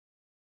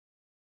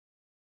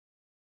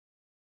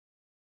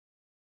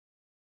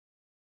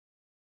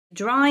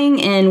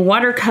Drawing and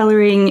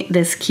watercoloring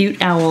this cute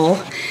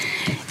owl,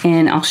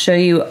 and I'll show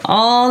you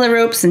all the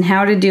ropes and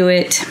how to do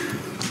it.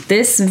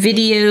 This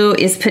video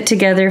is put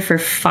together for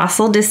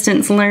fossil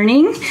distance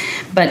learning,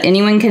 but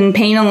anyone can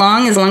paint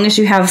along as long as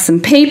you have some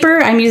paper.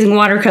 I'm using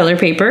watercolor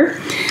paper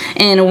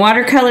and a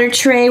watercolor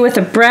tray with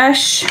a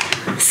brush,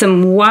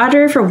 some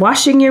water for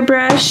washing your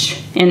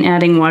brush and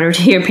adding water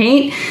to your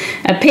paint,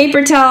 a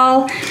paper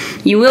towel.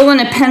 You will want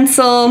a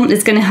pencil.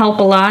 It's going to help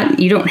a lot.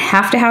 You don't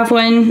have to have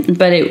one,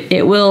 but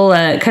it will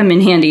come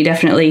in handy,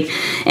 definitely.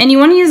 And you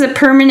want to use a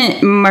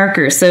permanent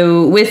marker.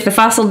 So with the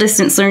fossil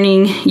distance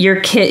learning,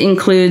 your kit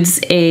includes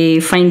a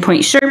fine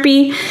point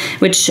Sharpie,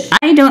 which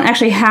I don't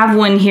actually have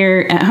one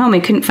here at home. I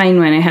couldn't find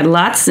one. I had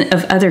lots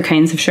of other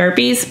kinds of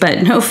Sharpies,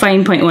 but no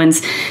fine point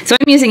ones. So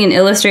I'm using an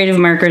illustrative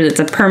marker that's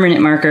a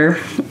permanent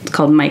marker. It's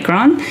called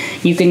Micron.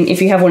 You can,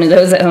 if you have one of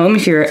those at home,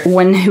 if you're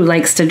one who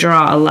likes to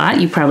draw a lot,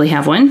 you probably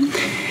have one.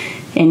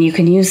 And you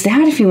can use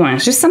that if you want.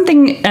 It's just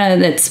something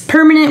that's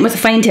permanent with a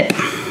fine tip.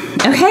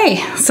 Okay,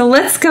 so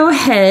let's go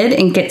ahead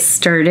and get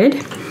started.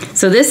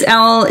 So this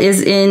owl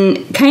is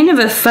in kind of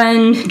a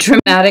fun,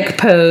 dramatic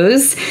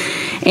pose.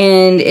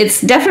 And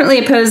it's definitely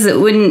a pose that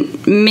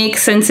wouldn't make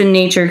sense in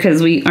nature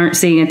because we aren't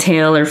seeing a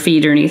tail or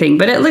feet or anything.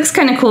 But it looks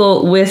kind of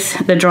cool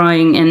with the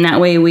drawing, and that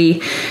way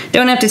we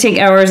don't have to take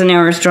hours and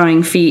hours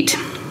drawing feet,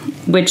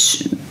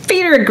 which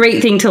feet are a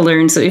great thing to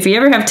learn. So if you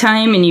ever have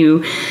time and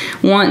you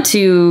want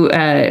to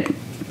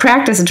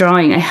practice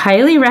drawing, I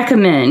highly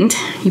recommend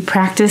you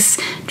practice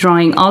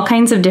drawing all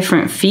kinds of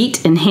different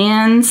feet and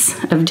hands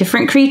of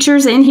different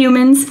creatures and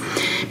humans,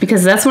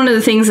 because that's one of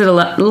the things that a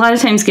lot of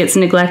times gets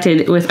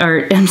neglected with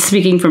art. I'm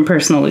speaking from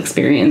personal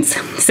experience.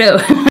 So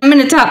I'm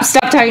going to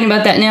stop talking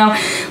about that now.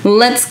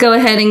 Let's go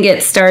ahead and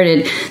get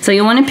started. So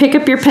you'll want to pick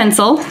up your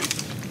pencil.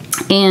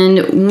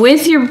 And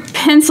with your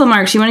pencil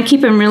marks, you want to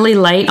keep them really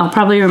light. I'll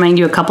probably remind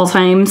you a couple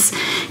times.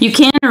 You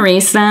can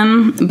erase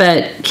them,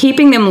 but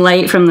keeping them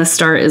light from the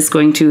start is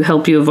going to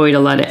help you avoid a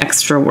lot of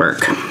extra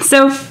work.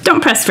 So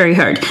don't press very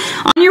hard.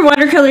 On your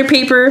watercolor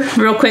paper,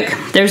 real quick,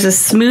 there's a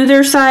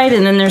smoother side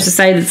and then there's a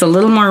side that's a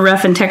little more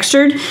rough and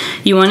textured.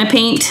 You want to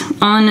paint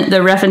on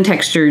the rough and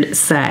textured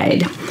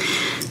side.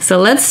 So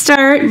let's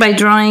start by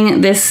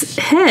drawing this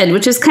head,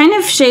 which is kind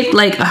of shaped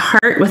like a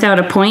heart without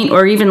a point,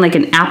 or even like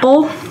an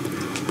apple.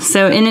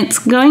 So, and it's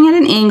going at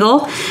an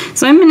angle.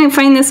 So I'm going to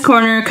find this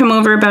corner, come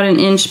over about an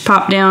inch,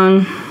 pop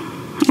down.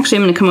 Actually,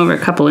 I'm going to come over a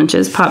couple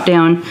inches, pop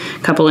down a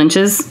couple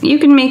inches. You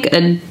can make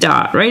a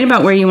dot right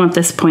about where you want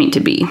this point to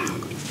be.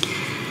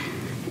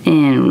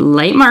 And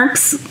light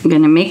marks. I'm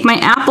going to make my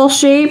apple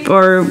shape,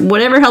 or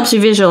whatever helps you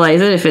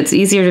visualize it. If it's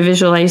easier to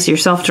visualize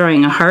yourself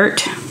drawing a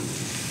heart.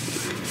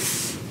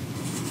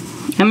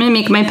 I'm going to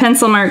make my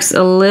pencil marks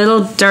a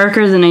little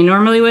darker than I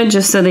normally would,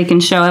 just so they can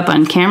show up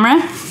on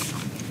camera.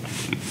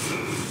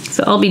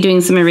 So I'll be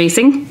doing some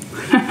erasing.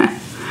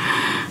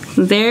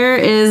 There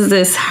is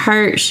this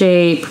heart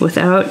shape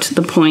without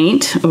the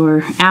point,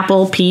 or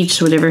apple,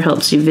 peach, whatever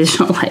helps you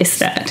visualize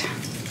that.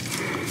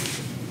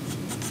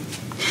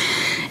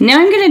 Now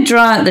I'm going to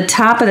draw the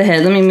top of the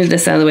head. Let me move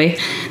this out of the way.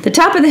 The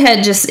top of the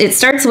head, it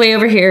starts way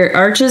over here,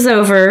 arches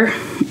over,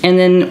 and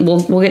then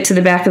we'll get to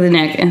the back of the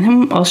neck, and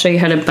then I'll show you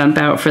how to bump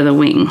out for the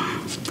wing.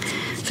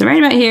 So right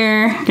about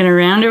here, I'm gonna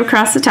round it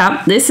across the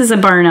top. This is a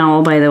barn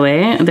owl, by the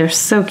way. They're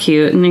so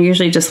cute, and they're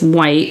usually just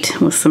white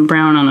with some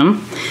brown on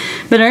them.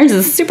 But ours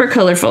is super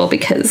colorful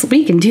because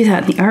we can do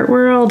that in the art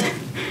world.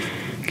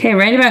 Okay,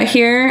 right about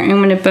here,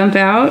 I'm gonna bump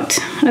out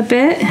a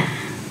bit.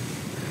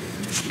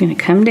 I'm gonna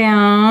come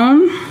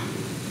down.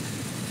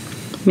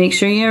 Make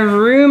sure you have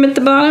room at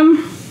the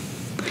bottom.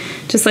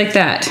 Just like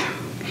that.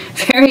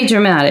 Very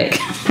dramatic.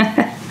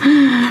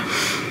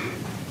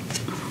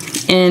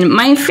 And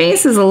my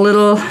face is a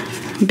little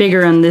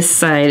bigger on this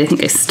side. I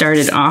think I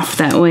started off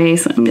that way,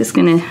 so I'm just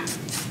gonna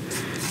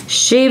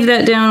shave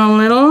that down a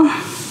little.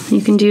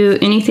 You can do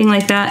anything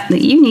like that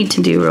you need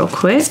to do real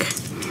quick.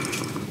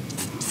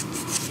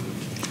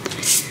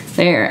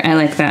 There, I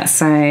like that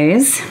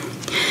size.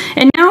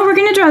 And now we're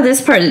gonna draw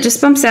this part. It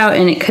just bumps out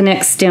and it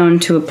connects down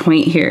to a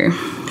point here.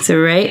 So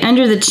right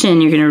under the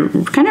chin, you're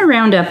gonna kind of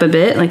round up a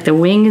bit, like the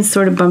wing is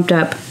sort of bumped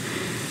up.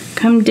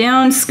 Come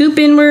down, scoop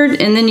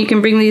inward, and then you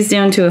can bring these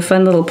down to a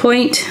fun little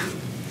point.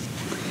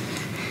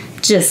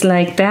 Just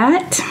like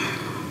that.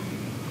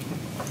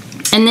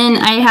 And then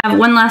I have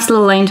one last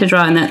little line to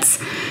draw, and that's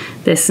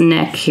this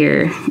neck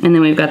here. And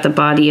then we've got the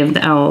body of the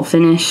owl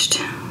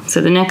finished.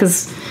 So the neck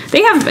is,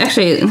 they have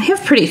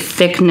pretty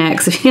thick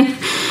necks.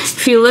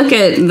 If you look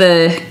at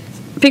the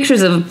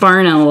pictures of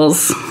barn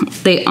owls,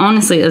 they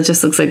honestly, it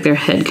just looks like their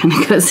head kind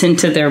of goes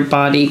into their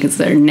body because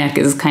their neck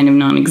is kind of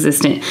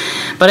non-existent.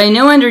 But I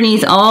know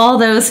underneath all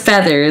those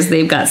feathers,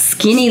 they've got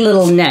skinny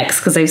little necks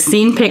because I've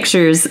seen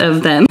pictures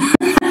of them.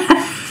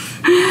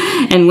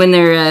 And when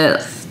they're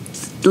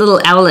little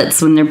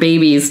owlets, when they're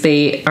babies,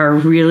 they are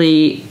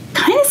really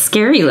kind of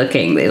scary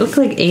looking. They look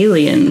like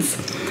aliens.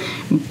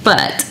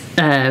 But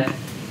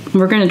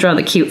we're going to draw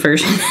the cute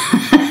version.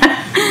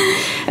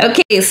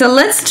 Okay, so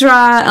let's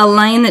draw a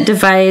line that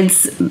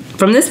divides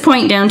from this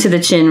point down to the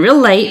chin, real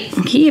light.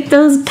 Keep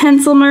those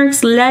pencil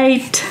marks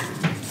light.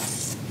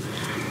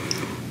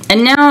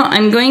 And now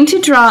I'm going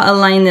to draw a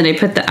line that I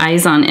put the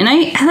eyes on, and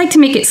I like to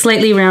make it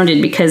slightly rounded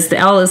because the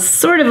owl is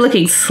sort of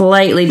looking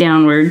slightly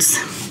downwards.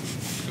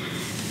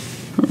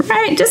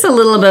 Right, just a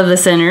little above the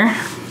center.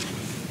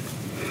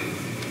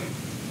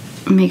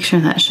 Make sure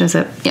that shows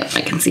up. Yep,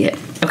 I can see it.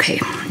 Okay,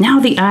 now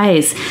the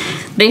eyes.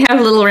 They have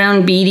little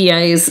round beady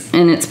eyes,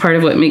 and it's part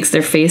of what makes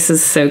their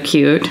faces so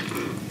cute.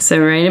 So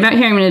right about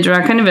here, I'm going to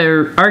draw kind of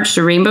an arched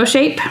rainbow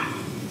shape.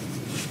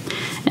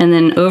 And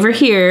then over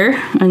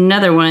here,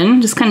 another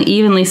one, just kind of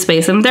evenly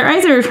space them. Their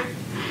eyes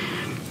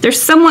they're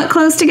somewhat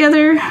close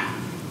together.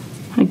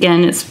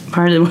 Again, it's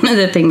part of one of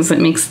the things that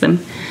makes them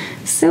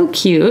so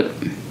cute.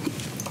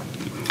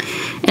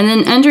 And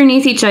then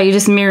underneath each eye, you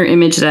just mirror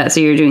image that. So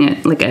you're doing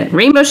it like a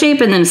rainbow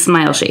shape and then a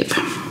smile shape.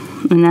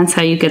 And that's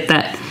how you get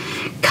that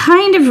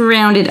kind of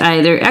rounded eye.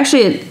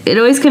 Actually, it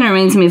always kind of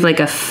reminds me of like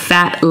a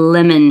fat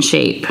lemon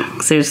shape.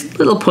 So there's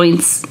little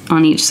points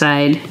on each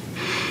side.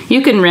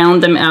 You can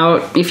round them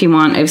out if you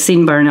want. I've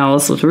seen barn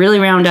owls with really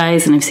round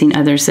eyes, and I've seen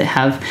others that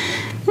have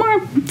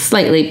more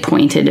slightly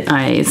pointed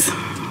eyes.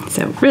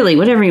 So really,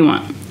 whatever you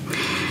want.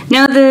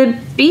 Now the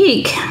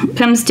beak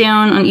comes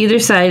down on either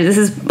side. This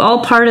is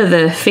all part of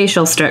the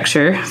facial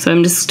structure. So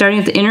I'm just starting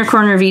at the inner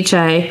corner of each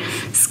eye,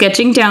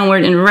 sketching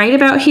downward, and right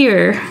about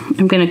here,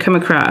 I'm gonna come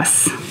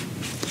across.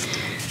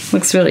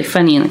 Looks really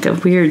funny, like a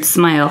weird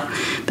smile.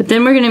 But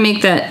then we're gonna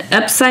make that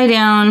upside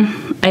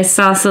down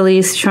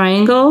isosceles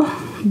triangle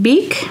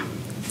beak.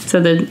 So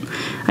the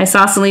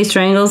isosceles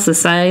triangles,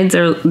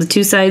 the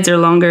two sides are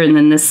longer, and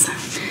then this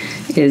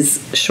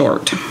is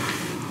short.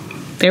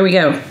 There we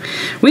go.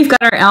 We've got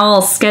our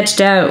owl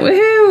sketched out.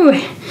 Woohoo!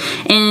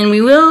 And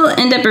we will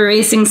end up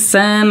erasing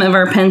some of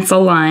our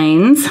pencil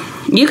lines.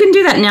 You can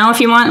do that now if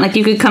you want. Like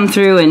you could come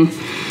through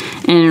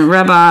and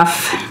rub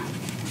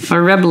off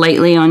or rub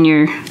lightly on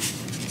your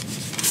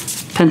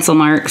pencil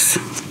marks.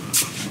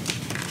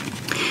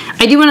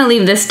 I do want to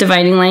leave this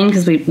dividing line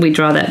because we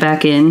draw that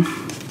back in.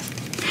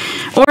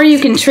 Or you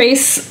can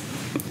trace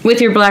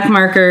with your black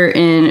marker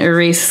and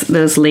erase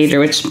those later,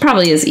 which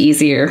probably is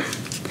easier.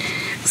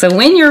 So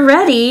when you're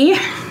ready,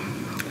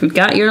 we've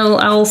got your little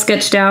owl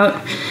sketched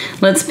out.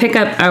 Let's pick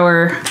up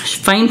our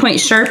fine point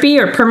Sharpie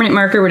or permanent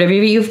marker, whatever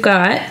you've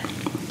got.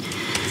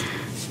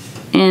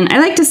 And I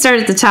like to start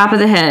at the top of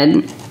the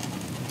head,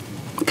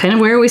 kind of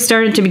where we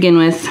started to begin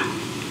with.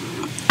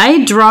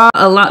 I draw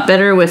a lot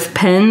better with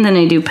pen than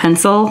I do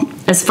pencil,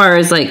 as far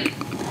as like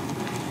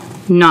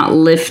not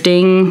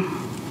lifting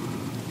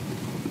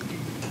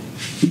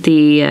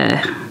the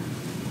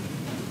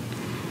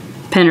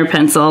pen or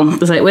pencil.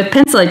 It's like with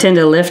pencil I tend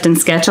to lift and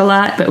sketch a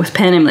lot, but with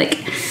pen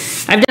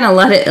I've done a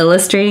lot of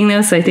illustrating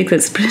though, so I think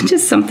that's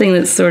just something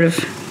that's sort of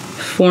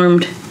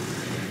formed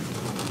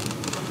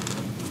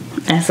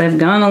as I've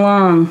gone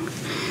along.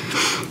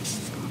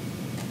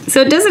 So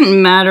it doesn't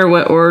matter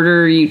what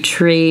order you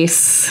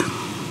trace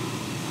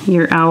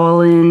your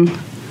owl in,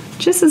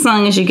 just as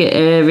long as you get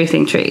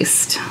everything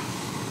traced.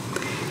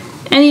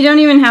 And you don't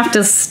even have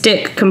to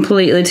stick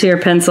completely to your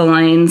pencil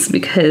lines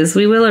because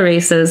we will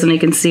erase those, and I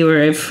can see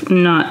where I've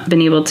not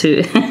been able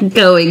to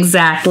go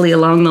exactly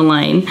along the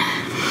line.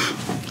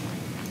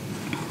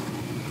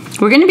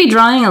 We're going to be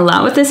drawing a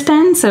lot with this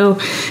pen, so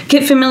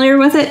get familiar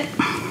with it.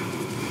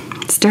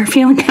 Start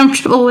feeling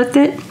comfortable with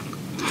it.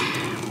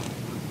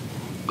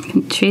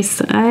 Trace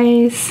the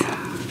eyes.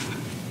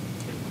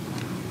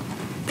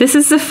 This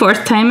is the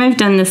 4th time I've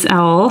done this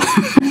owl.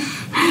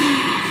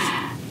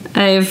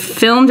 I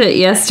filmed it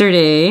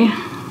yesterday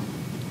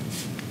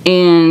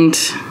and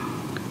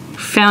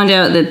found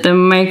out that the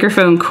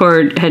microphone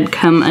cord had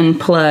come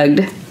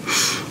unplugged,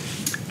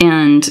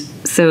 and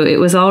so it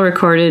was all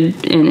recorded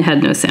and it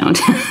had no sound.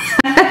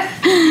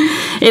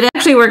 It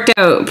actually worked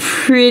out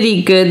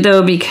pretty good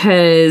though,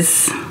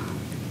 because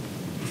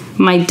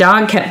my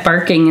dog kept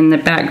barking in the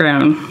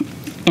background,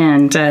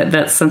 and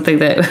that's something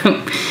that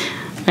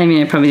I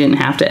mean, I probably didn't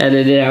have to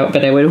edit it out,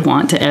 but I would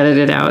want to edit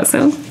it out,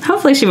 so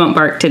hopefully she won't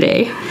bark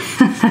today.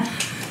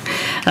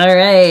 All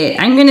right,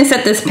 I'm gonna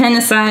set this pen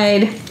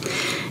aside,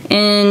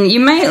 and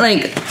you might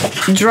like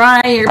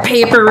dry your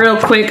paper real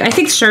quick. I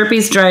think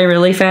Sharpies dry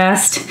really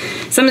fast.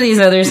 Some of these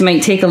others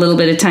might take a little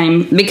bit of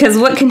time, because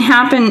what can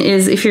happen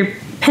is if your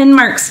pen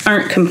marks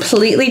aren't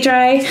completely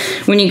dry,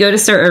 when you go to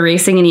start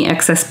erasing any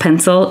excess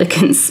pencil, it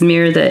can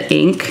smear the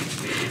ink.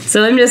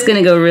 So I'm just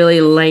gonna go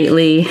really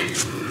lightly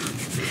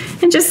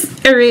and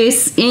just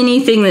erase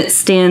anything that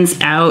stands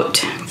out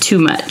too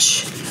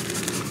much.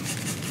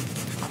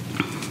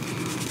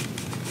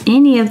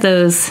 Any of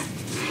those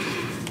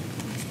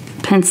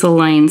pencil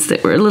lines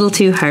that were a little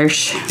too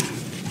harsh.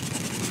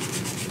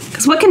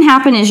 Because what can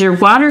happen is your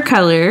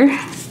watercolor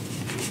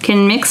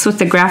can mix with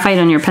the graphite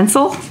on your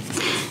pencil,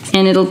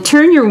 and it'll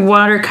turn your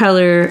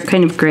watercolor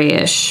kind of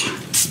grayish,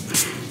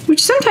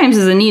 which sometimes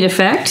is a neat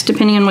effect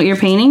depending on what you're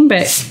painting,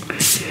 but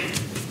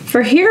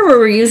for here where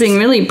we're using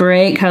really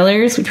bright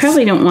colors, we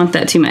probably don't want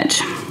that too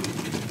much.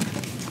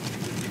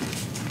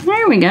 All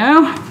There we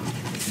go.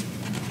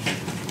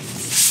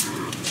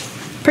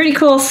 Pretty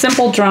cool,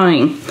 simple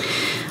drawing.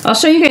 I'll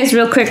show you guys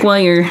real quick while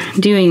you're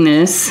doing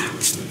this.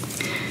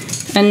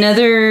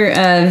 Another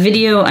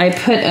video I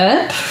put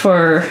up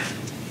for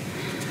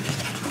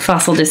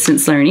Fossil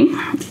Distance Learning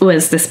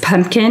was this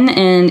pumpkin,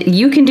 and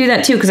you can do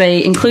that too because I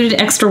included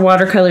extra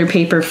watercolor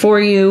paper for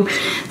you,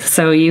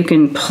 so you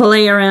can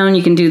play around.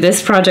 You can do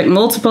this project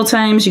multiple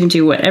times. You can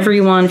do whatever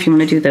you want. If you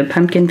want to do the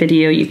pumpkin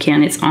video, you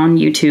can. It's on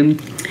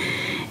YouTube.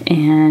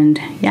 And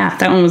yeah,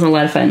 that one was a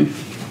lot of fun.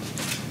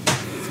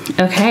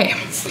 Okay,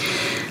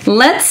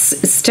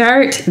 let's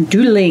start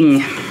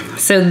doodling.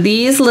 So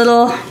these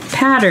little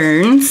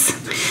patterns,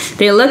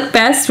 they look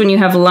best when you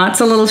have lots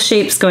of little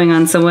shapes going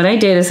on. So what I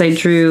did is I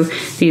drew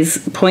these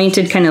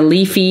pointed kind of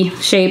leafy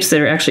shapes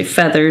that are actually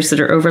feathers that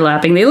are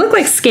overlapping. They look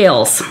like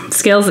scales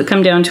that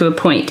come down to a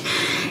point.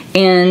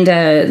 And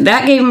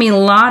that gave me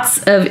lots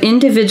of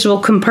individual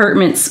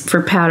compartments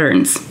for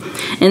patterns.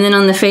 And then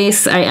on the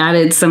face, I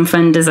added some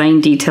fun design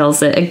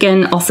details that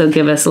again also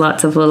give us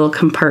lots of little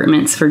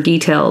compartments for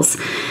details.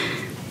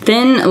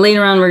 Then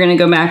later on, we're going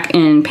to go back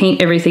and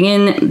paint everything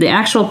in. The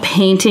actual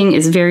painting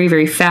is very,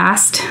 very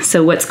fast.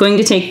 So what's going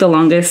to take the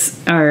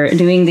longest are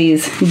doing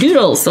these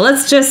doodles. So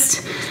let's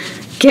just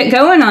get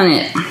going on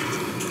it.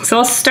 So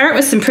I'll start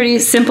with some pretty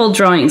simple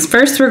drawings.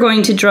 First, we're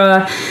going to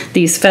draw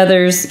these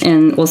feathers,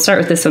 and we'll start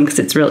with this one because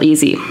it's real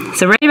easy.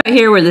 So right about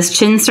here where this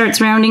chin starts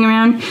rounding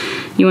around,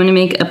 you want to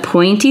make a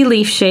pointy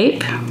leaf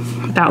shape,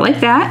 about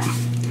like that.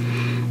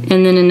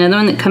 And then another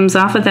one that comes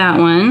off of that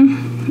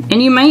one.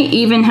 And you might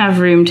even have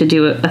room to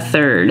do a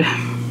third.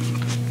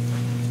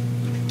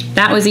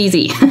 That was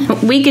easy.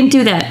 We can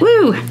do that.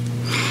 Woo!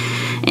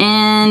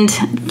 And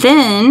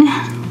then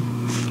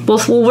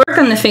we'll work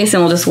on the face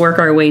and we'll just work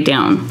our way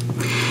down.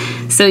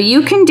 So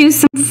you can do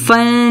some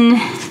fun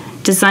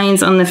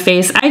designs on the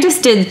face. I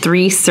just did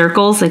 3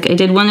 circles. Like I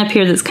did one up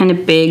here that's kind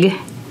of big.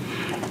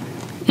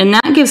 And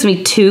that gives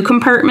me 2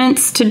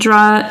 compartments to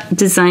draw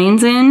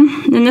designs in.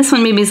 And this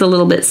one maybe is a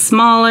little bit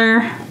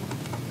smaller.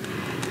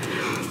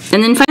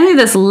 And then finally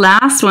this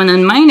last one,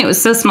 on mine it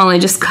was so small I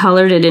just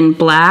colored it in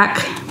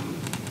black.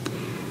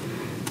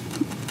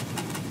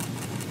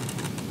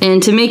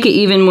 And to make it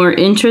even more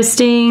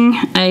interesting,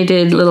 I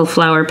did little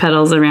flower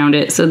petals around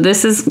it. So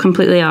this is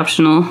completely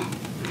optional.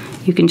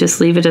 You can just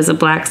leave it as a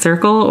black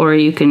circle, or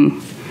you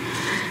can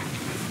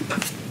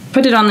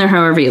put it on there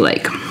however you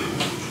like.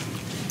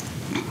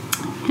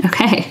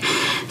 Okay,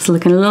 it's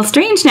looking a little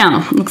strange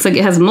now. Looks like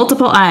it has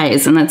multiple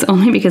eyes, and that's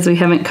only because we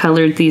haven't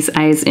colored these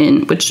eyes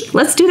in, which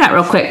let's do that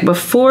real quick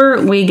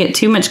before we get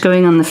too much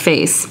going on the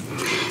face.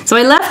 So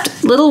I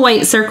left little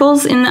white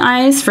circles in the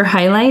eyes for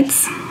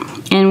highlights,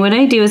 and what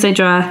I do is I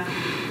draw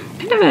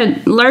kind of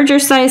a larger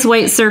size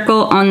white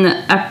circle on the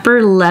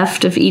upper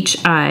left of each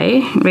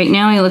eye. Right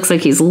now he looks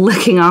like he's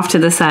looking off to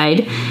the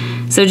side.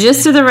 So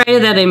just to the right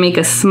of that I make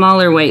a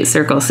smaller white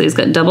circle, so he's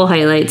got double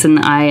highlights in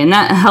the eye, and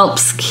that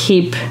helps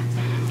keep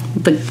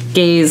the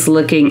gaze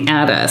looking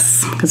at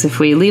us, because if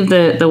we leave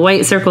the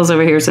white circles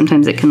over here,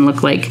 sometimes it can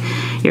look like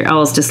your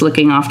owl's just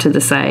looking off to the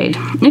side.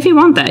 And if you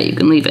want that, you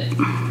can leave it.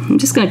 I'm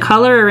just going to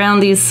color around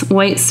these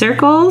white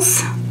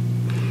circles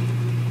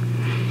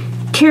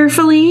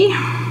carefully.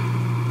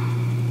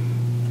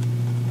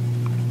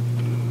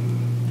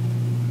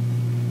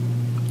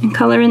 And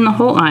color in the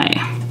whole eye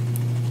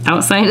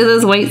outside of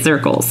those white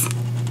circles.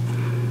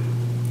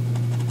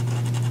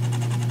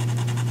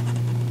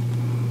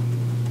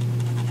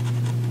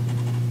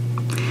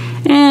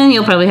 And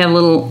you'll probably have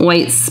little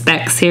white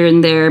specks here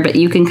and there, but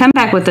you can come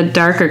back with a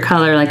darker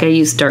color, like I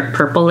used dark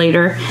purple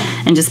later,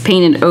 and just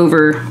paint it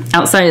over,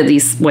 outside of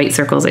these white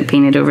circles, I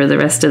painted over the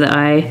rest of the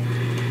eye,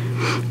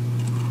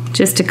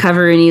 just to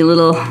cover any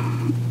little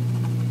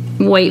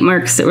white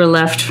marks that were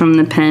left from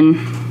the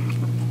pen.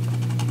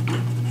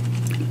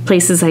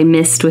 Places I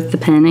missed with the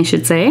pen, I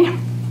should say.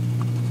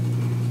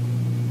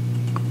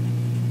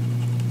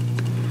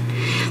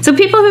 So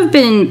people who've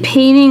been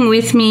painting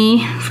with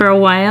me for a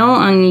while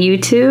on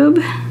YouTube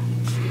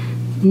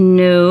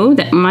know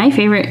that my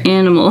favorite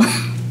animal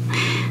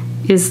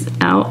is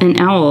an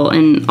owl,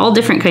 and all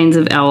different kinds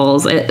of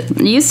owls. It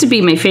used to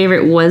be my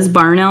favorite was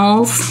barn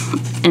owls,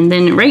 and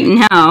then right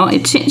now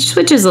it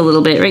switches a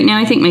little bit. Right now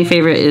I think my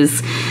favorite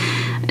is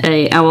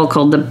an owl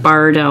called the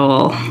barred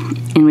owl,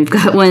 and we've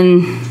got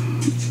one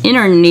in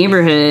our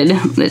neighborhood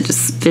that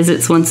just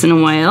visits once in a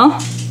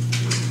while.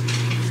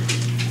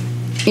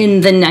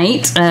 In the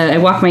night, I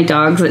walk my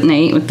dogs at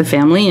night with the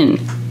family, and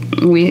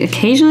we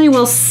occasionally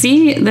will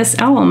see this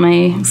owl.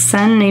 My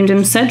son named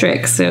him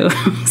Cedric, so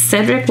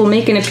Cedric will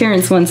make an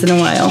appearance once in a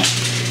while.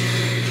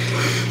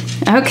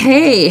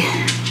 Okay,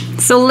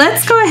 so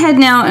let's go ahead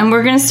now, and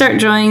we're going to start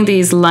drawing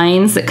these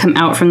lines that come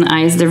out from the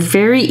eyes. They're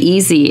very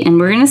easy, and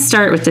we're going to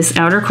start with this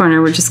outer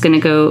corner. We're just going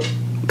to go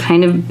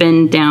kind of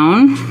bend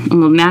down, and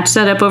we'll match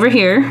that up over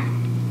here.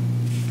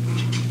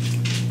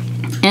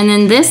 And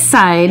then this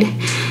side,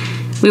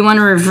 we want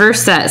to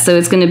reverse that, so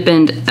it's going to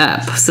bend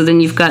up. So then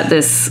you've got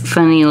this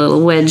funny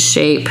little wedge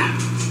shape.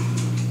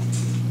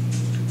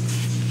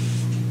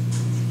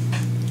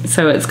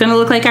 So it's gonna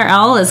look like our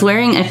owl is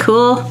wearing a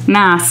cool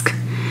mask.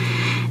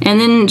 And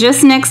then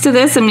just next to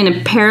this, I'm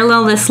gonna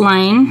parallel this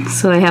line.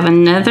 So I have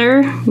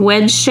another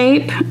wedge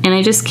shape, and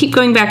I just keep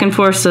going back and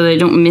forth so that I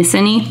don't miss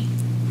any.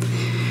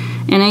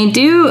 And I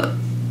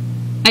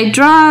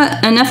draw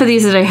enough of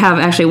these that I have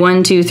actually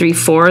 1, 2, 3,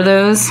 4 of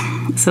those.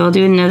 So I'll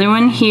do another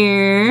one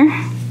here.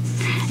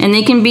 And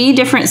they can be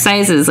different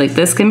sizes, like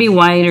this can be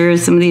wider,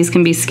 some of these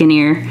can be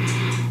skinnier.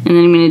 And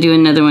then I'm gonna do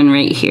another one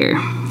right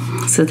here.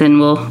 So then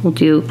we'll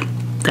do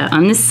that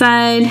on this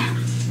side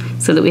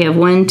so that we have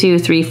 1, 2,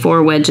 3,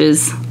 4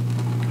 wedges.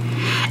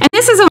 And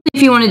this is only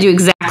if you want to do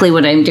exactly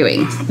what I'm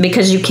doing,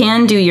 because you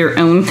can do your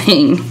own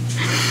thing.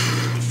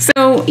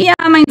 So yeah,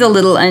 mine's a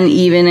little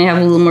uneven. I have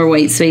a little more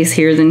white space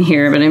here than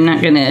here, but I'm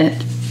not gonna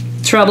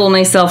trouble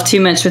myself too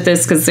much with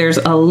this because there's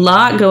a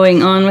lot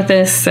going on with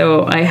this,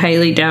 so I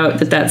highly doubt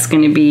that that's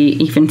gonna be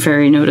even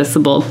very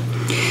noticeable.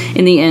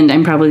 In the end,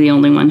 I'm probably the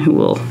only one who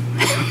will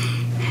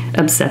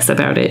obsess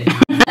about it.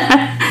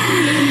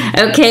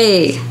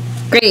 Okay,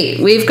 great.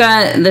 We've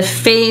got the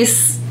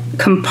face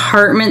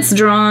compartments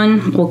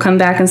drawn. We'll come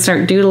back and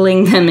start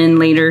doodling them in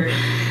later,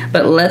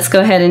 but let's go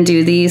ahead and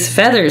do these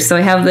feathers. So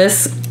I have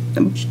this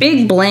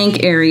big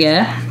blank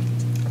area,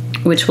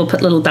 which we'll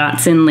put little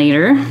dots in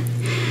later.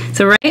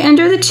 So right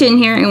under the chin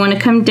here, I want to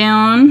come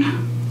down,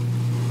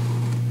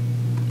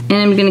 and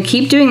I'm going to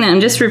keep doing that.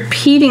 I'm just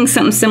repeating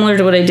something similar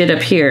to what I did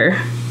up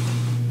here.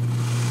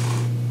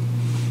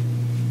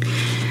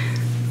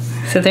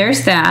 So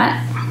there's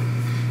that.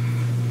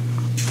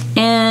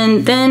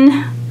 And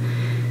then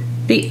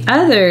the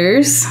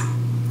others,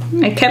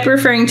 I kept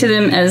referring to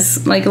them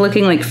as like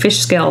looking like fish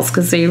scales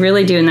because they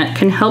really do, and that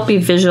can help you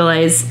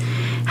visualize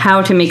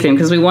how to make them,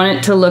 because we want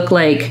it to look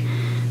like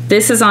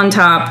this is on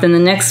top, then the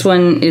next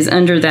one is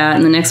under that,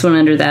 and the next one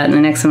under that, and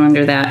the next one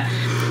under that.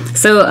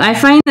 So I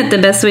find that the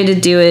best way to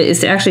do it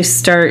is to actually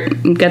start,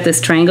 you've got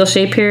this triangle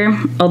shape here.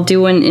 I'll do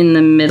one in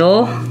the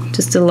middle,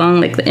 just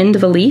along like the end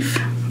of a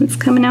leaf that's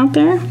coming out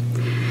there.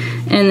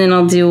 And then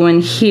I'll do one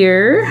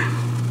here.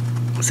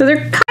 So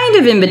they're kind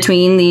of in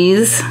between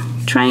these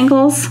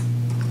triangles.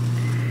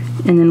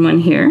 And then one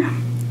here.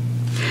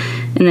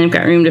 And then I've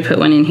got room to put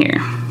one in here.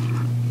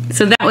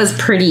 So that was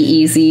pretty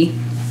easy.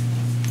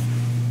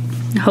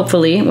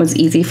 Hopefully it was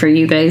easy for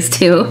you guys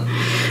too.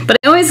 But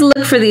I always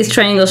look for these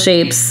triangle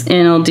shapes,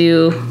 and I'll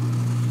do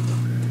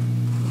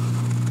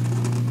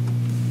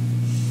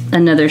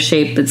another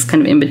shape that's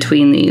kind of in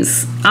between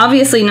these.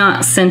 Obviously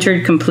not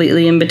centered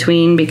completely in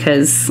between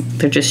because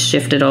they're just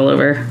shifted all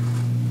over.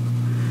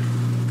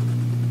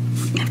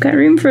 I've got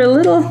room for a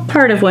little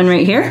part of one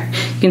right here.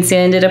 You can see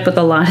I ended up with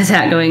a lot of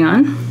that going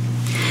on.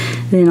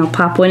 Then I'll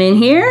pop one in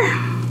here.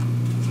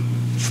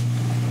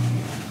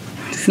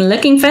 It's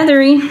looking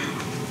feathery.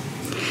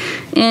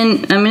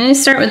 And I'm going to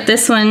start with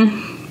this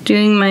one,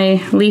 doing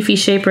my leafy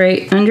shape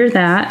right under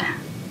that.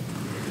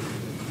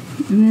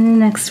 And then the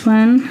next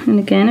one, and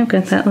again I've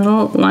got that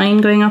little line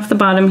going off the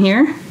bottom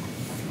here.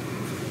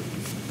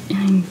 And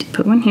I need to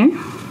put one here.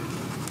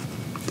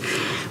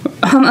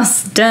 We're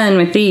almost done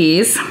with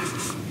these.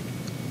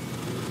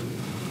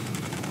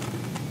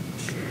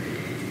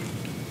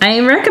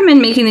 I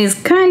recommend making these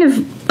kind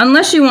of,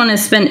 unless you want to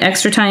spend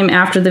extra time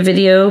after the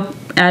video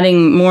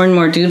adding more and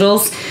more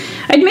doodles,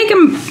 I'd make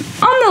them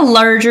on the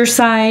larger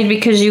side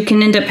because you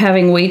can end up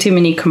having way too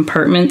many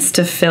compartments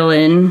to fill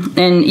in.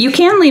 And you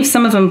can leave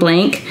some of them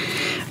blank,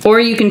 or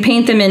you can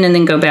paint them in and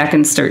then go back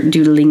and start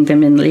doodling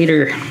them in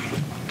later.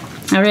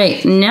 All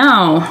right,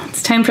 now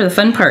it's time for the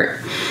fun part.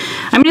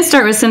 I'm gonna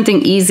start with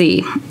something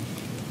easy.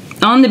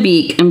 On the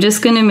beak, I'm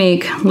just gonna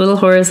make little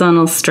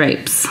horizontal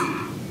stripes.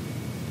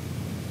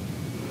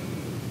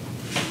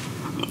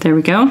 There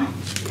we go.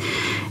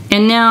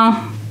 And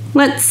now,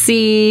 let's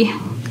see.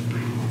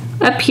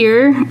 Up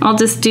here, I'll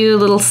just do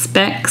little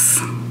specks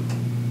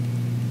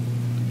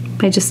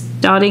by just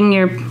dotting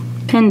your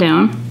pen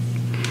down.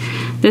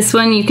 This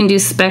one you can do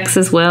specks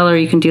as well, or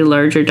you can do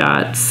larger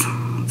dots.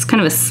 It's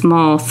kind of a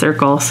small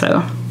circle,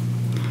 so.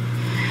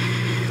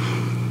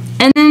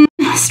 And then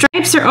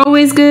stripes are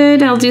always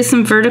good. I'll do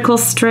some vertical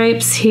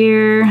stripes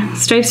here.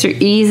 Stripes are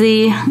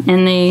easy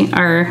and they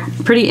are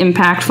pretty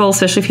impactful,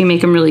 especially if you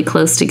make them really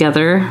close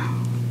together.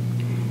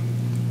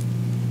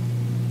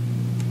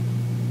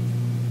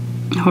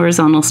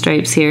 Horizontal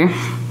stripes here.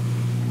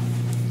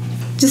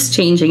 Just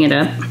changing it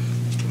up.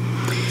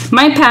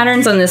 My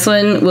patterns on this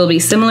one will be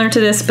similar to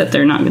this, but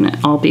they're not gonna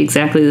all be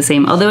exactly the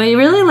same. Although I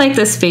really like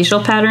this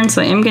facial pattern,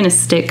 so I am gonna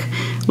stick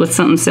with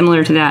something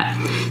similar to that.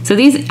 So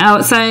these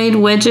outside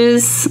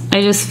wedges,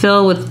 I just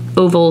fill with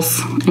ovals,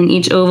 and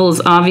each oval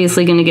is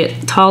obviously gonna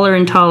get taller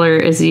and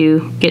taller as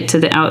you get to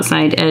the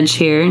outside edge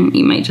here. And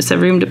you might just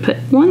have room to put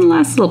one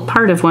last little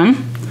part of one.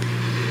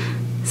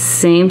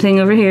 Same thing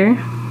over here.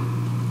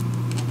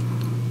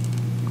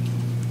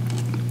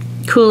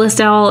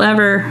 Coolest owl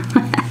ever.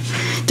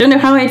 Don't know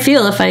how I'd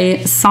feel if I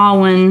saw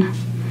one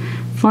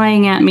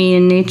flying at me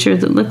in nature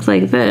that looked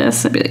like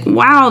this. I'd be like,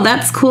 wow,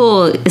 that's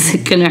cool. Is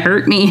it gonna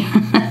hurt me?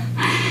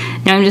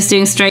 Now I'm just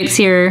doing stripes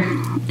here,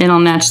 and I'll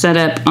match that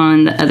up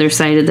on the other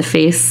side of the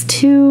face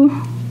too.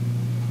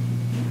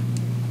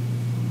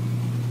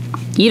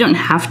 You don't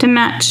have to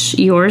match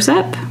yours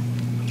up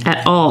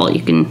at all.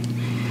 You can,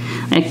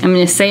 I'm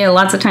going to say it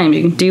lots of times,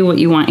 you can do what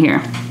you want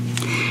here.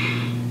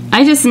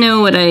 I just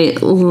know what I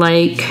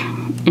like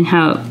and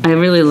how I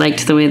really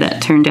liked the way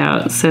that turned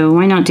out. So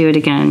why not do it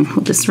again?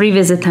 We'll just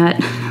revisit that.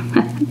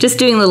 Just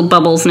doing little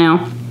bubbles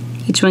now.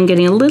 Each one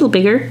getting a little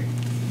bigger.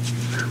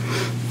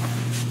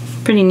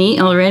 Pretty neat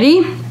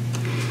already.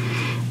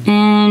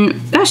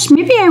 And gosh,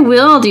 maybe I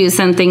will do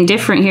something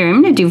different here.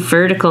 I'm going to do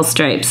vertical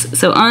stripes.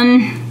 So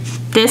on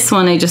this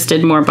one, I just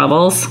did more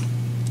bubbles.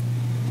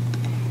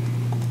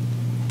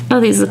 Oh,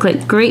 these look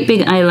like great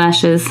big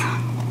eyelashes.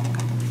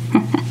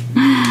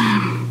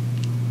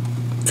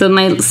 So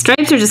my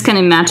stripes are just kind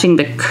of matching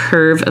the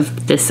curve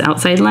of this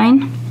outside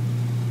line.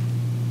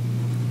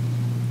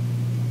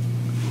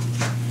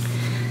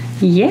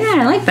 Yeah,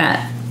 I like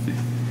that.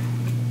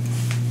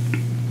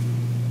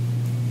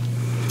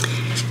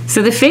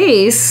 So the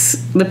face,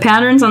 the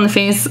patterns on the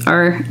face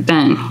are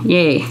done.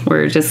 Yay,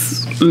 we're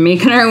just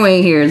making our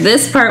way here.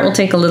 This part will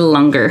take a little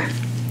longer.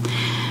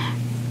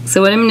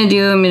 So what I'm going to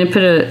do, I'm going to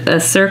put a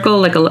circle,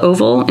 like an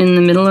oval, in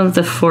the middle of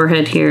the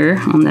forehead here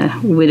on the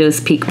widow's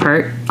peak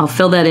part. I'll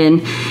fill that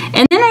in.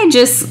 And then I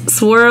just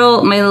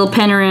swirl my little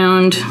pen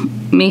around,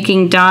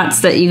 making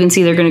dots that you can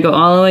see they're going to go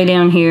all the way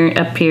down here,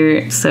 up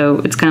here. So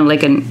it's kind of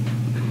like a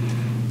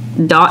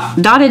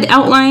dotted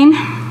outline.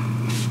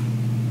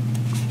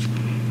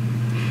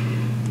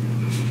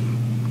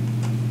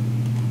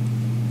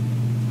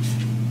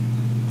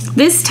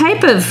 This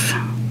type of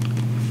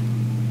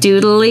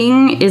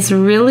doodling is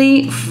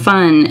really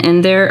fun,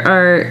 and there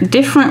are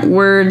different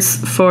words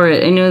for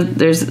it. I know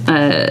there's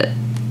I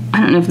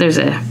don't know if there's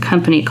a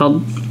company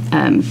called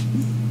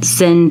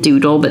Zen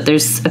Doodle, but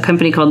there's a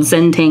company called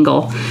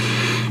Zentangle,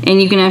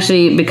 and you can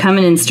actually become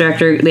an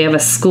instructor. They have a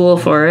school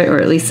for it,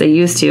 or at least they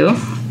used to.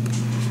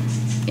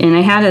 And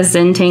I had a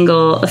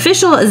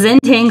official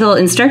Zentangle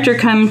instructor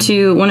come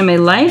to one of my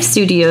live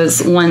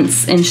studios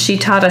once, and she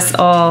taught us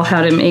all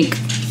how to make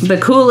the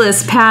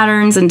coolest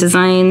patterns and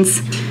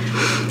designs.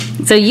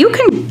 So you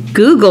can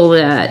Google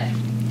that.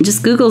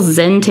 Just Google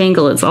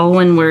Zentangle. It's all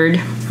one word.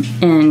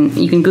 And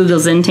you can Google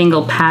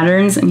Zentangle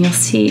patterns and you'll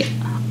see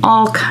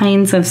all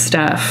kinds of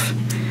stuff.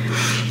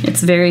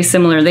 It's very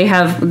similar. They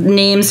have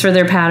names for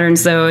their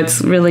patterns, though.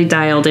 It's really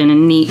dialed in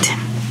and neat.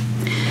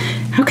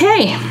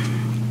 Okay.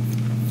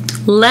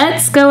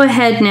 Let's go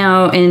ahead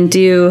now and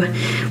do,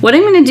 what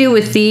I'm going to do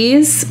with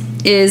these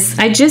is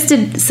I just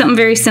did something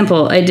very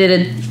simple. I did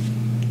a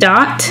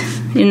dot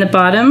in the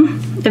bottom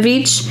of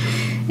each,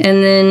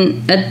 and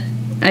then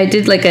I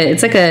did like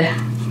it's like a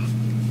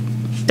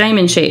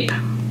diamond shape,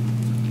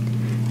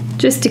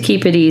 just to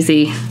keep it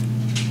easy.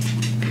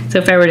 So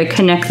if I were to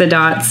connect the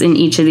dots in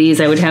each of these,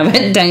 I would have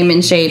a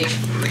diamond shape.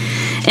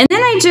 And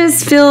then I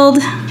just filled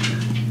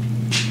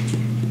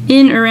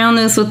in around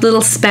those with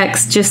little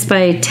specks just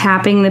by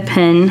tapping the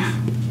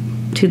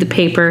pen to the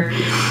paper.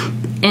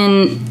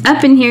 And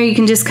up in here, you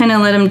can just kind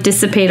of let them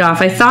dissipate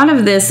off. I thought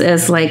of this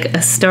as like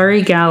a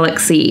starry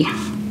galaxy.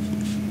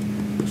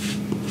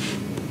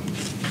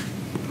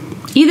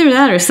 Either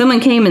that or someone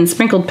came and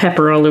sprinkled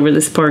pepper all over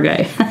this poor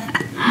guy.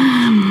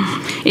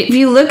 If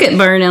you look at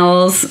barn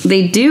owls,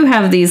 they do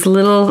have these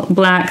little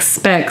black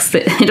specks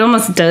that it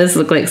almost does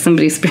look like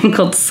somebody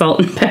sprinkled salt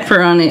and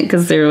pepper on it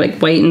because they're like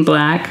white and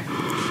black.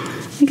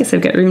 I guess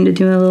I've got room to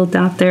do a little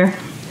dot there.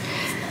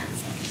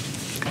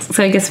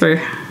 So I guess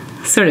we're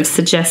sort of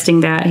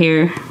suggesting that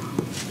here.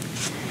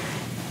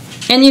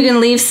 And you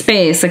can leave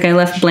space, like I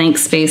left blank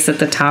space at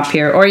the top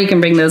here, or you can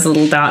bring those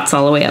little dots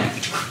all the way up.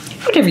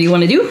 Whatever you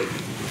want to do.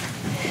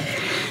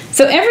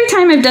 So every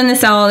time I've done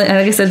this owl, like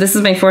I said, this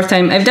is my 4th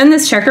time, I've done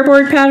this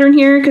checkerboard pattern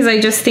here because I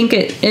just think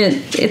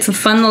it's a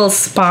fun little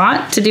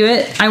spot to do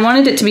it. I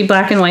wanted it to be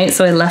black and white,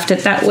 so I left it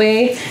that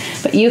way,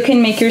 but you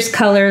can make yours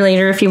color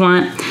later if you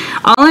want.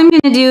 All I'm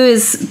going to do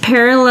is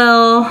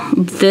parallel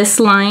this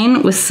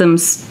line with some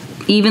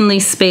evenly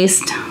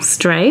spaced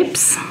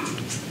stripes.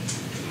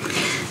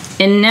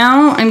 And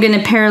now I'm going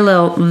to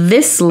parallel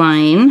this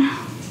line,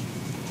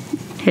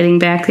 heading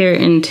back there,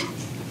 and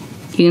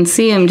you can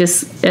see I'm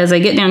just, as I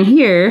get down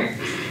here,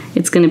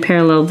 it's going to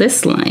parallel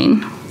this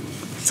line.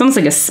 It's almost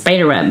like a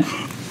spider web.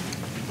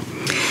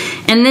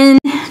 And then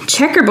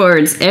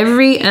checkerboards,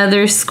 every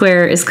other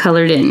square is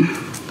colored in.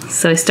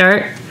 So I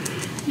start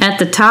at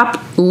the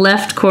top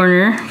left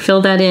corner,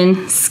 fill that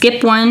in,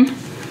 skip one,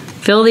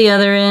 fill the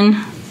other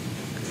in,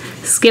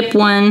 skip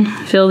one,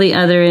 fill the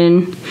other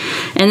in,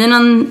 and then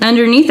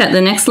underneath that,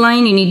 the next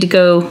line, you need to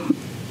go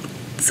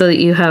so that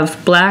you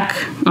have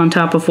black on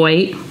top of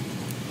white.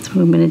 So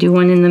I'm going to do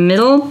one in the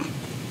middle,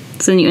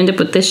 so then you end up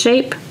with this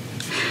shape,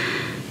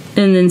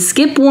 and then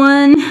skip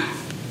one,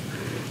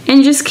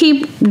 and just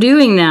keep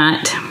doing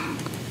that.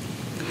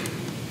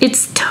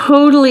 It's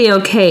totally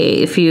okay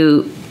if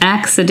you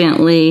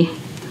accidentally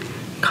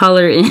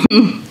color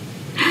in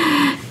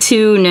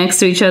 2 next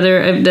to each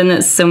other. I've done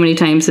that so many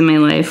times in my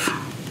life.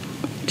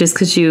 Just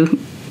because you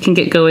can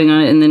get going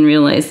on it and then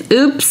realize,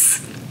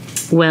 oops,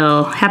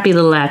 well, happy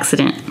little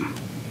accident.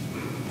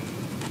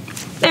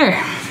 There.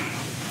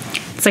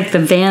 It's like the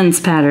Vans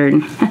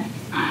pattern.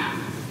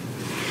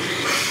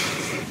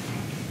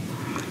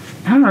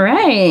 All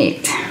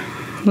right.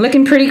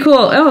 Looking pretty cool.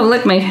 Oh,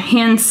 look, my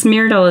hand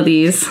smeared all of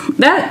these.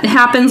 That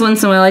happens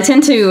once in a while. I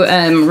tend to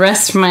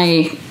rest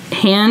my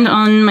hand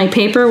on my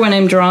paper when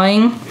I'm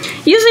drawing.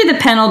 Usually the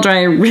pen will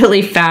dry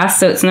really fast,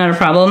 so it's not a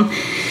problem.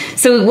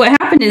 So what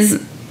happened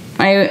is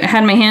I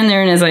had my hand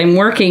there, and as I'm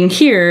working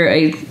here,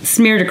 I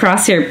smeared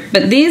across here.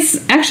 But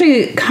these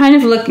actually kind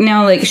of look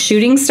now like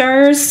shooting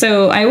stars,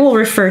 so I will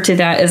refer to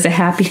that as a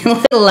happy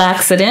little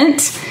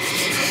accident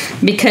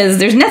because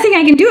there's nothing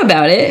I can do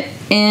about it.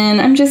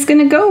 And I'm just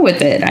gonna go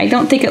with it. I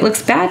don't think it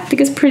looks bad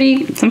because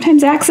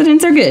sometimes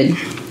accidents are good.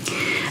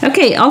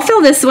 Okay, I'll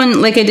fill this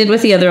one like I did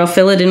with the other. I'll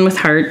fill it in with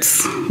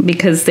hearts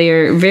because they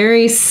are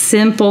very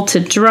simple to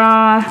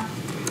draw.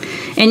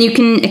 And you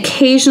can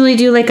occasionally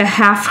do like a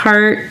half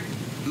heart,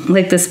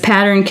 like this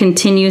pattern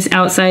continues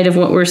outside of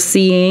what we're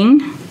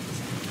seeing.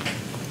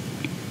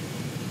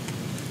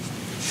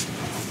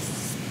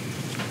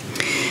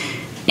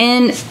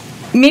 And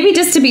maybe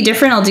just to be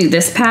different, I'll do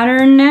this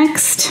pattern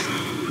next.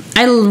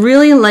 I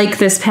really like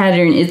this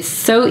pattern. It's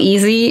so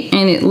easy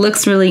and it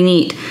looks really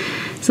neat.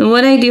 So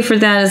what I do for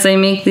that is I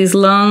make these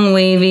long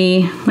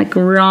wavy like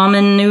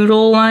ramen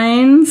noodle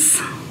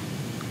lines.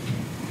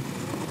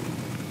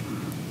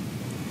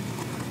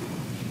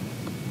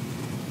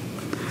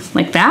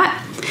 Like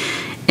that.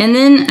 And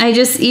then I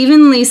just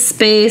evenly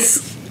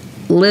space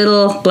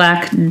little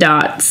black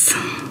dots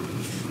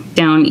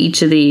down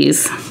each of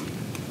these.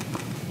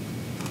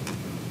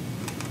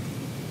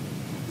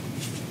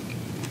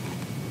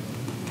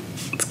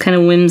 Kind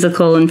of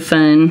whimsical and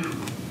fun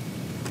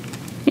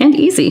and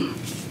easy.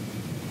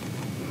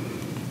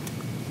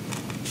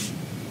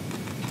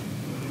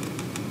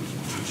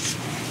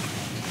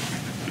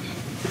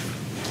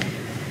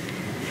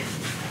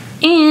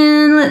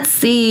 And let's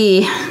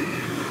see.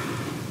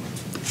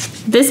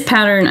 This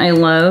pattern I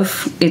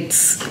love.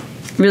 It's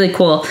really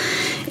cool.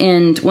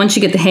 And once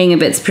you get the hang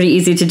of it, it's pretty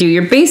easy to do.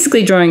 You're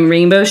basically drawing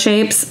rainbow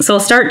shapes. So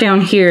I'll start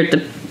down here at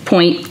the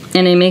point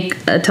and I make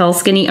a tall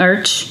skinny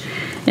arch.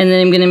 And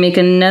then I'm gonna make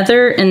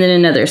another and then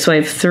another. So I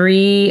have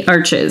 3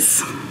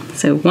 arches.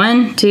 So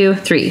 1, 2,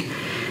 3.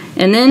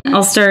 And then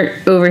I'll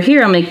start over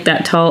here, I'll make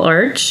that tall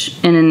arch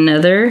and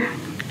another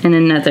and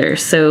another.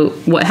 So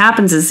what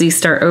happens is these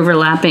start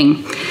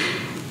overlapping.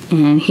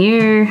 And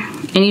here,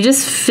 and you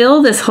just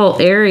fill this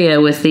whole area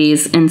with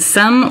these, and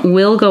some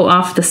will go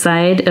off the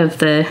side of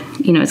the,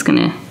 you know, it's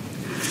gonna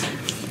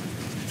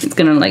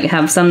like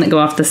have some that go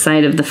off the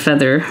side of the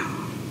feather.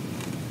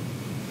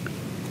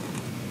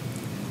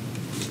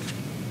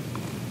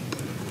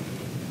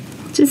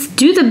 Just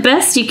do the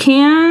best you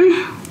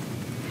can.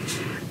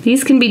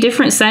 These can be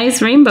different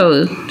size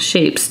rainbow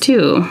shapes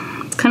too.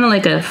 It's kind of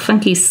like a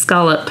funky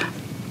scallop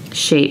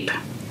shape.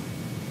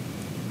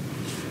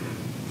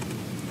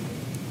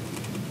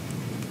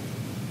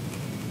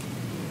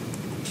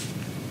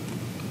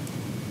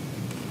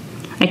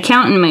 I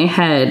count in my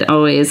head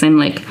always. I'm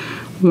like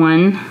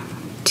 1,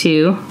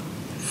 2,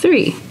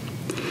 3.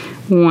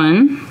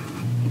 1,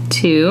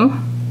 2,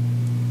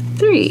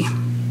 3.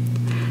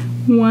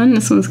 1,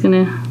 this one's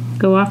gonna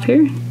go off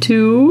here.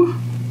 2,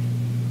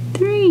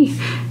 3.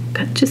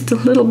 Got just a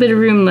little bit of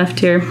room left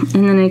here,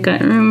 and then I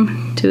got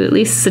room to at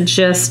least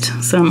suggest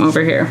some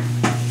over here.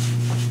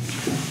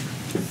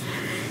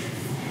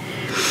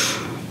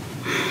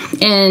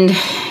 And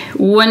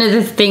one of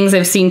the things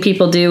I've seen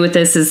people do with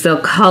this is they'll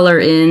color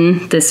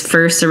in this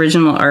first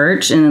original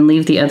arch and then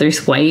leave the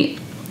others white.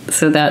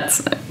 So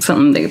that's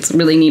something that's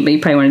really neat, but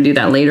you probably want to do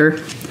that later.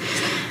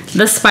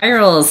 The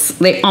spirals,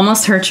 they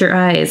almost hurt your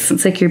eyes.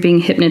 It's like you're being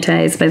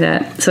hypnotized by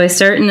that. So I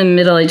start in the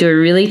middle, I do a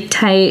really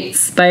tight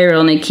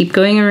spiral and I keep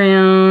going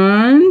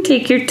around.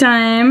 Take your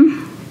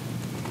time.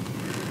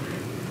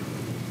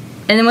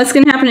 And then what's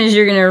gonna happen is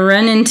you're gonna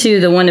run into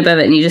the one above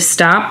it and you just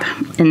stop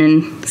and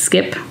then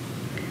skip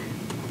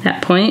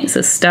that point.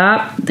 So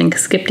stop, then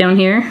skip down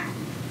here.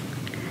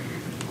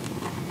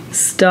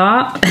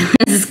 Stop,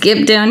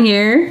 skip down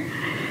here.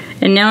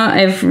 And now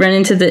I've run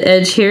into the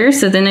edge here,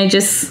 so then I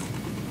just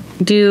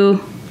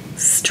do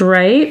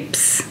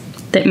stripes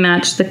that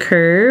match the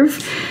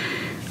curve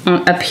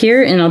up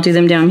here, and I'll do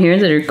them down here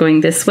that are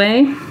going this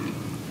way.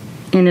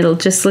 And it'll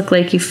just look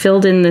like you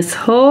filled in this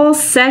whole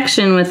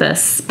section with a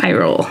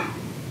spiral.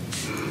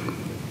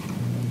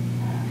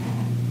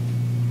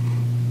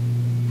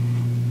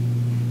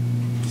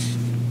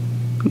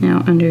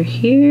 Now under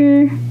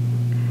here,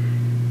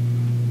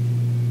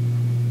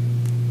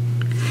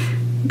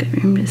 got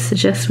room to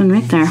suggest one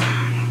right there.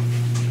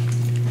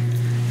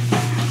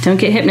 Don't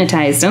get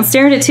hypnotized. Don't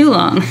stare at it too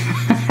long.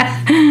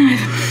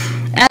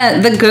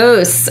 The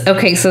ghosts.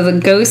 Okay, so the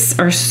ghosts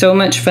are so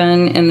much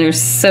fun and they're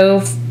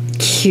so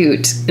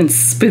cute and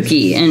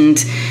spooky. And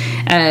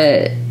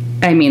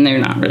I mean, they're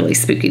not really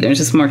spooky. They're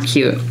just more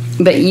cute.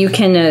 But you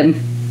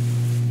can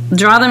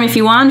draw them if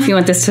you want. If you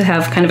want this to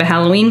have kind of a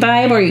Halloween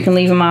vibe, or you can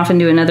leave them off and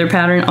do another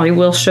pattern. I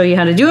will show you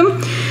how to do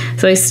them.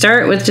 So I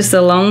start with just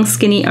a long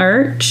skinny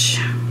arch.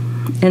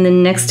 And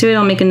then next to it,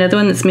 I'll make another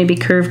one that's maybe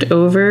curved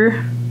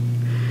over.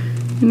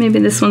 Maybe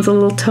this one's a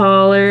little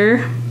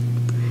taller.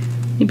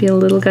 Maybe a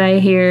little guy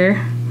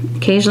here.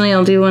 Occasionally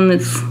I'll do one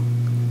that's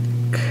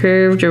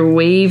curved or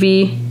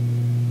wavy.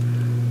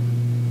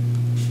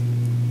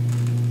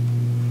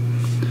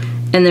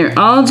 And they're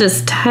all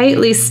just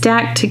tightly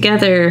stacked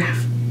together,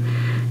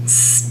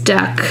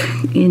 stuck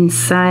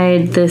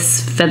inside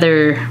this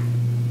feather.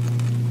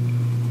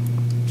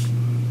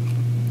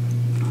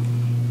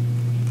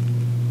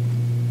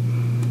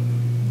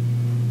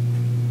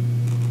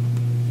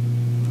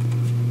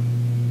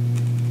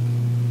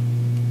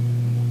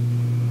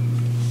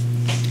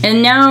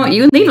 And now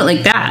you can leave it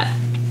like that.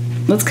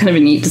 That's kind of a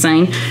neat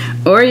design.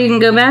 Or you can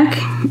go back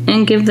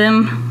and give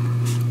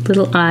them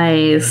little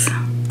eyes.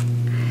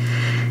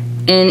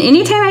 And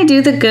anytime I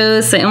do the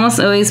ghosts, I almost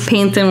always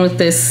paint them with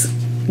this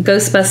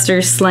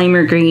Ghostbusters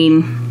Slimer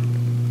green,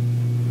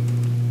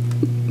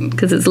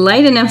 because it's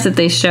light enough that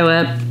they show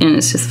up and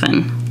it's just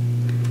fun.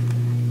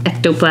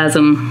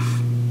 Ectoplasm.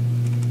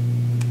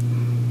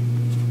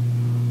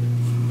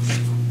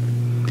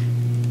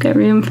 Got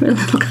room for a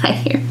little guy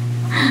here.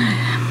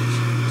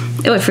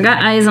 Oh, I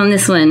forgot eyes on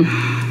this one.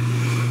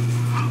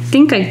 I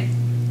think I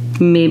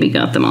maybe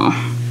got them all.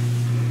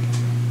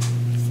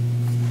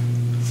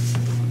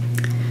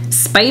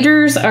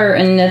 Spiders are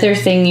another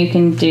thing you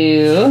can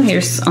do.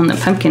 Here's on the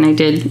pumpkin I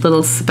did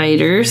little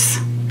spiders.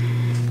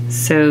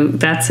 So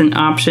that's an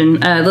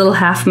option. Little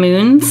half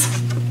moons.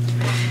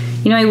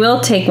 You know, I will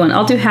take one.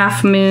 I'll do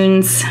half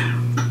moons.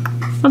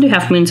 I'll do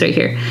half moons right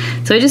here.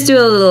 So I just do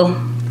a little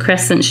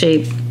crescent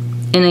shape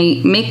and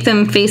I make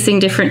them facing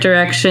different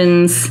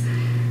directions,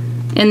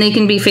 and they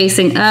can be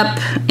facing up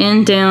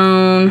and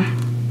down.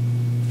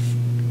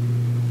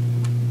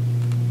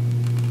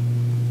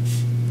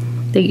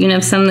 You can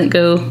have some that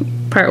go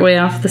part way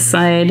off the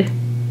side.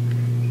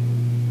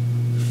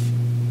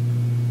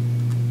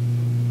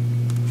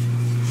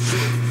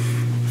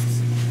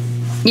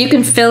 You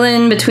can fill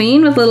in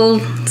between with little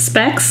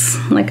specks,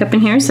 like up in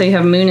here, so you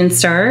have moon and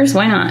stars.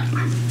 Why not?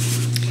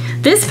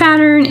 This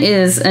pattern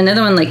is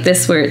another one like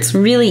this where it's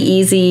really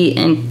easy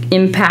and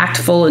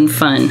impactful and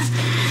fun.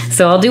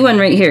 So I'll do one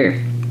right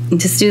here.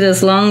 Just do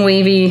those long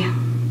wavy,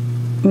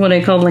 what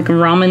I call like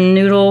ramen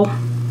noodle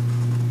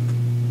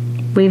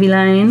wavy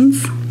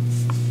lines.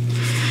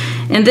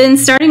 And then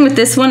starting with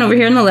this one over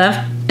here on the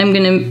left, I'm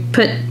gonna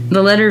put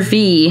the letter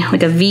V,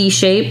 like a V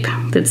shape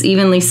that's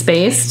evenly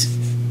spaced.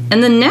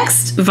 And the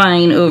next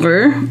vine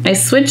over, I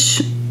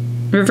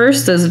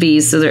reverse those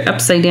V's so they're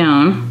upside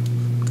down.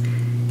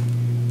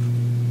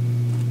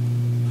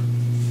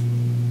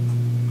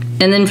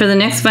 And then for the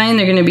next vine,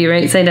 they're gonna be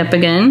right side up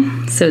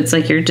again. So it's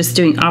like you're just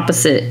doing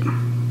opposite.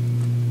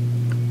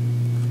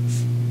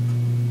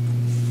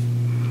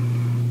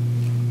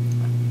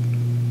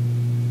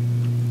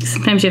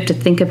 Sometimes you have to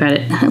think about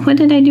it. What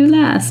did I do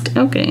last?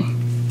 Okay.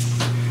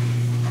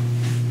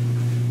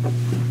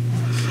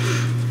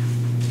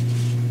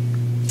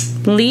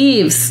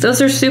 Leaves, those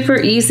are super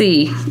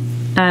easy.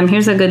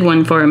 Here's a good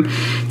one for them.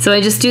 So I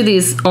just do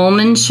these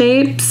almond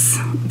shapes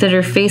that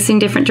are facing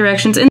different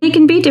directions, and they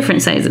can be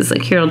different sizes.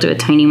 Like here, I'll do a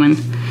tiny one.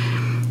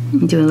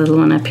 Do a little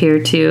one up here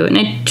too. And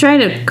I try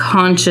to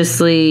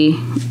consciously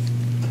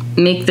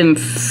make them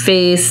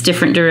face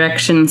different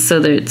directions so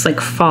that it's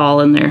like fall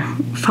and they're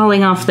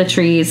falling off the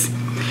trees.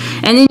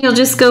 And then you'll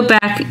just go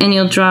back and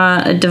you'll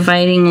draw a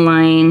dividing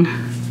line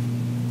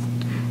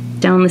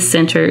down the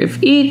center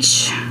of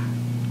each.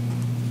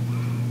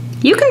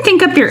 You can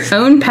think up your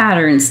own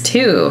patterns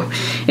too.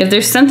 If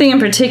there's something in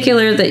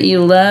particular that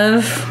you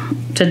love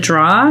to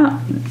draw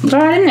it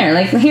in there.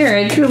 Like here,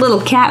 I drew little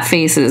cat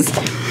faces.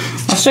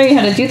 I'll show you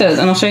how to do those,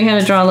 and I'll show you how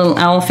to draw a little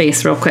owl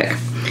face real quick.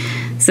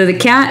 So the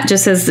cat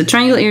just has the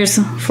triangle ears,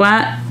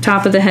 flat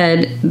top of the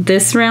head.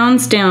 This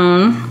rounds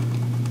down.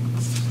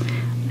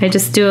 I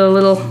just do a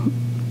little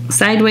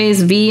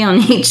sideways V on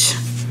each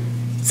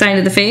side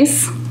of the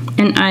face,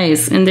 and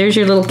eyes. And there's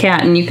your little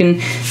cat, and you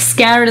can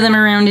scatter them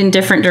around in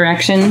different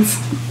directions.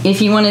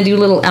 If you want to do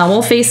little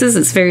owl faces,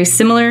 it's very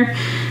similar.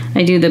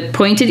 I do the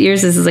pointed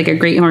ears. This is like a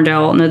great horned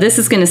owl. Now this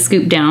is going to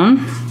scoop down,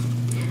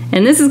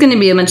 and this is going to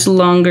be a much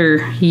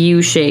longer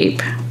U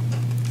shape.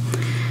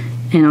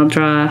 And I'll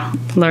draw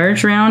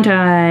large round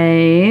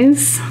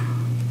eyes,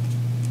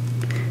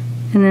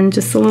 and then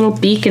just a little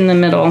beak in the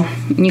middle.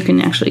 And you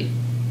can actually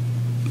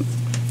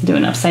do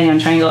an upside down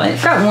triangle.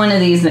 I've got one of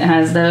these that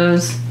has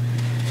those.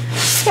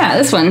 Yeah,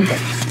 this one.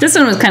 This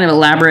one was kind of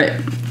elaborate.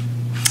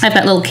 I've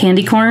got little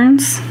candy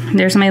corns.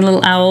 There's my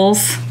little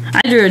owls.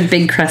 I drew a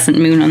big crescent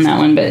moon on that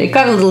one, but it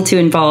got a little too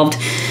involved,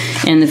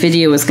 and the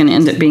video was going to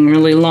end up being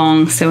really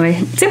long, so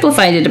I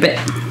simplified it a bit.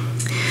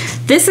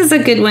 This is a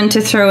good one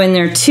to throw in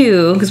there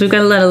too, because we've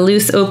got a lot of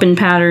loose open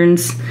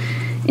patterns.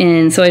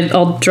 And so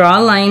I'll draw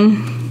a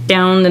line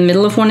down the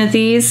middle of one of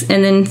these,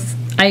 and then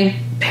I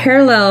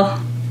parallel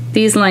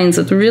these lines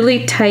with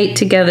really tight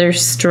together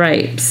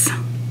stripes.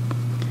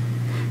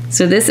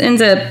 So this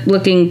ends up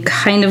looking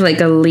kind of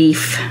like a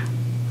leaf.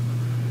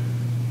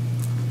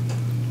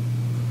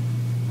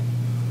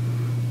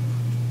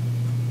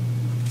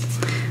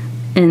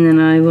 And then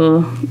I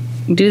will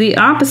do the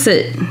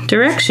opposite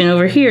direction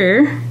over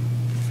here.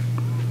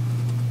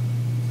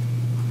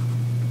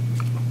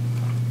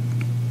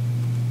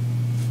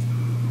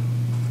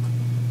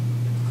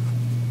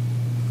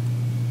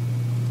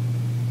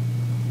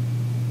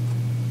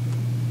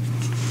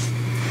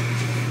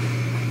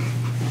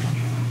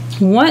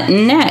 What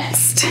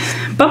next?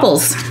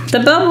 Bubbles. The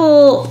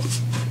bubble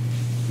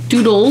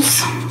doodles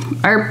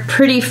are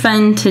pretty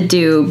fun to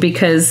do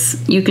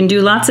because you can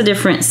do lots of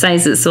different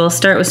sizes. So I'll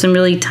start with some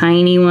really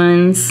tiny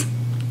ones.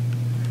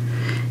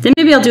 Then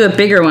maybe I'll do a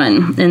bigger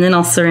one, and then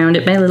I'll surround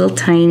it by little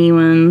tiny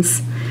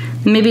ones.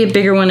 Then maybe a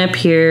bigger one up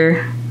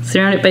here.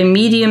 Surround it by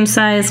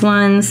medium-sized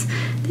ones.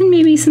 Then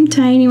maybe some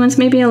tiny ones,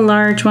 maybe a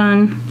large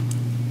one.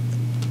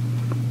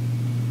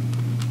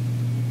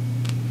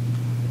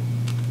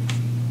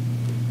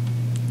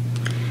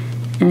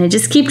 And I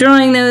just keep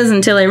drawing those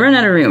until I run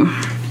out of room.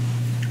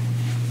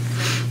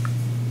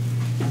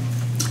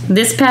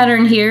 This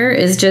pattern here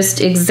is just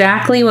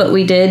exactly what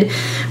we did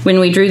when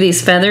we drew these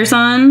feathers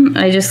on.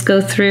 I just go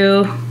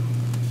through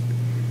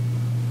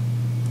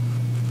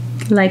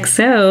like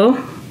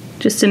so.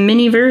 Just a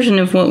mini version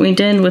of what we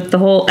did with the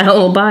whole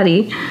owl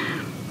body.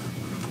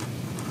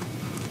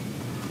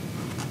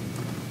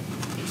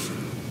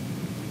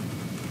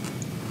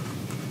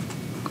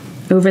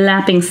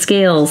 Overlapping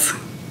scales.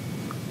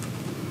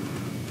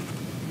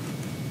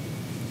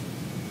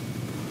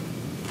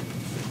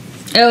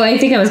 Oh, I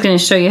think I was going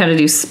to show you how to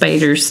do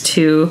spiders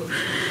too,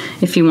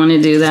 if you want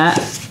to do that.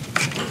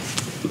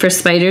 For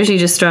spiders, you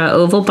just draw an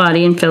oval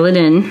body and fill it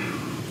in.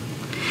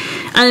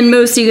 And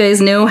most of you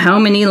guys know how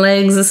many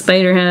legs a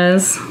spider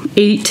has.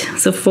 8,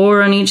 so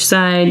 4 on each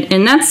side.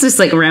 And that's just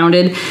like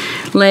rounded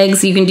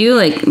legs. You can do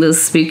like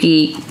those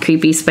spooky,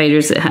 creepy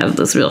spiders that have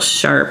those real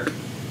sharp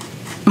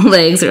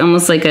legs. They're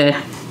almost like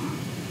a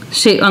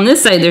shape. On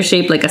this side, they're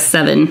shaped like a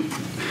 7.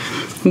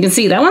 You can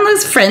see that one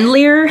looks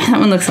friendlier. That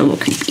one looks a little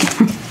creepy.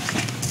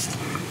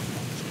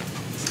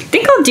 I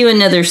think I'll do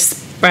another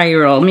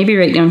spiral, maybe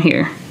right down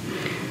here.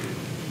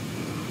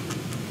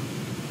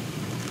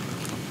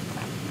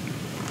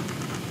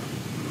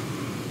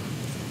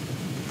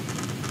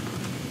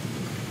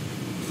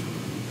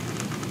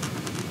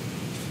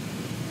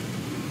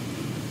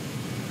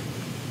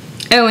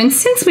 Oh, and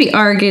since we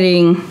are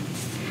getting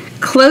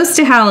close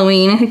to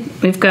Halloween, I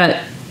think we've got,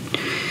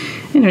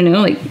 I don't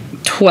know, like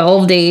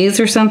 12 days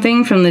or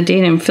something from the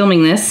date I'm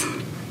filming this.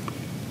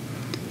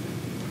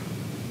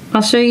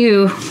 I'll show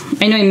you,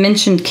 I know I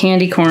mentioned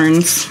candy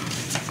corns.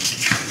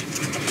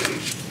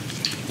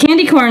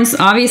 Candy corns,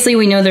 obviously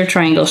we know they're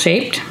triangle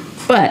shaped,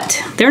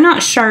 but they're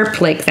not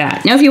sharp like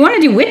that. Now if you want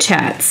to do witch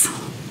hats,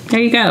 there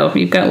you go,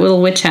 you've got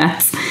little witch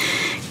hats.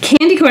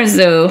 Candy corns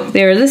though,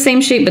 they're the same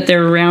shape but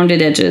they're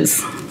rounded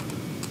edges.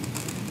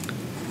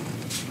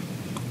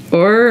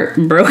 Or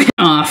broken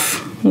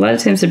off. A lot of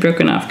times they're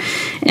broken off.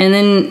 And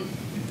then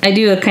I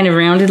do a kind of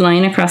rounded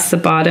line across the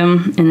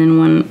bottom and then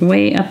one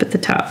way up at the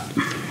top.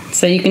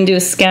 So you can do a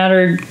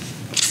scattered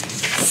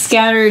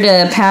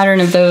pattern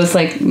of those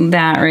like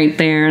that right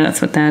there.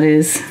 That's what that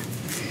is.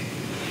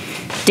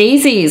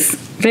 Daisies,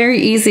 very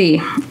easy.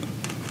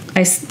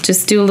 I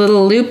just do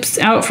little loops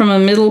out from a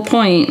middle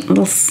point,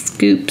 little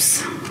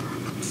scoops.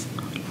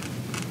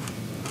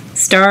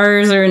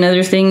 Stars are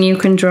another thing you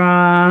can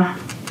draw.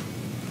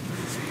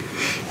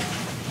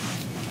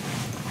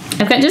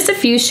 I've got just a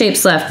few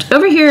shapes left.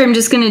 Over here, I'm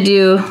just going to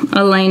do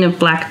a line of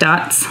black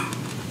dots.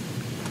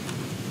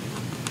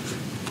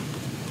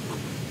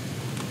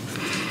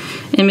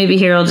 And maybe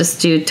here I'll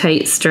just do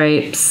tight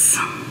stripes.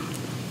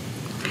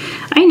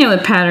 I know a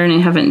pattern I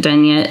haven't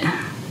done yet.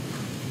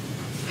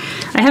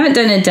 I haven't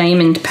done a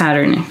diamond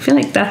pattern. I feel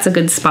like that's a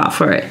good spot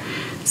for it.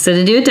 So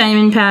to do a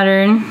diamond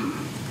pattern,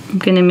 I'm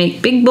going to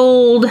make big,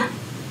 bold,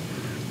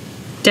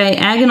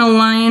 diagonal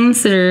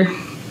lines that are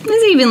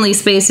as evenly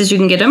spaced as you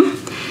can get them.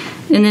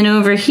 And then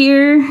over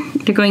here,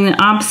 they're going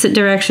the opposite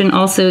direction,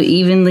 also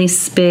evenly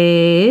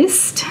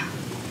spaced.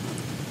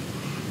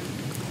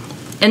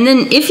 And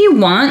then if you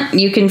want,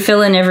 you can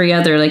fill in every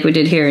other like we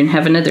did here and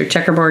have another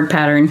checkerboard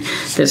pattern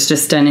that's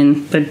just done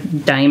in the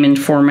diamond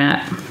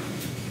format.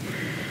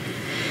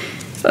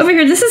 Over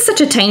here, this is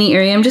such a tiny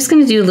area, I'm just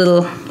gonna do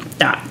little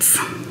dots.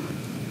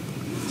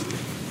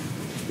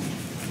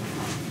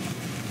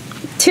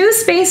 2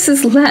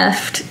 spaces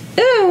left.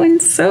 Oh,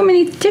 and so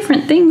many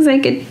different things I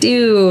could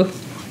do.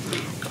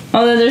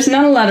 Although there's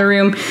not a lot of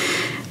room.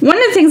 One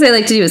of the things I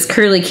like to do is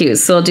curlicues.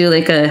 So I'll do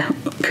like a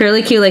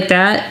curlicue like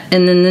that,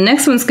 and then the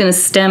next one's gonna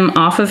stem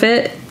off of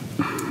it,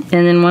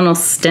 and then one will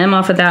stem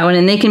off of that one,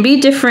 and they can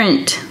be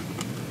different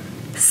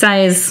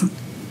size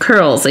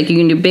curls. Like you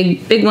can do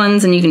big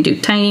ones and you can do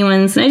tiny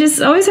ones. And I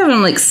just always have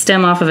them like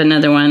stem off of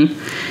another one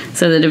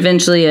so that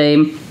eventually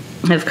I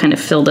have kind of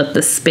filled up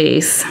the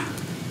space.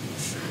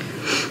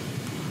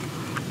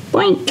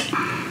 Boink.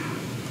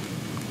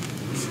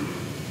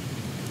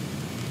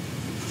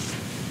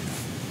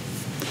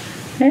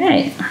 All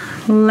right,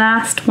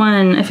 last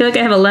one. I feel like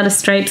I have a lot of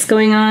stripes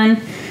going on,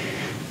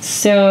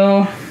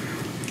 so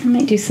I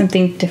might do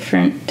something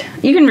different.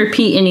 You can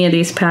repeat any of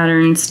these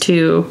patterns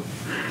too.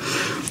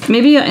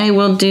 Maybe I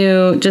will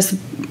do just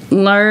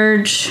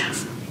large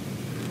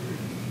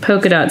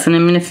polka dots, and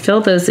I'm going to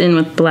fill those in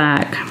with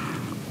black.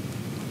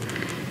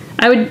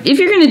 I would, if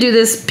you're going to do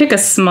this, pick a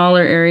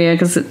smaller area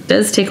because it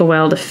does take a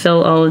while to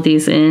fill all of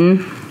these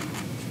in.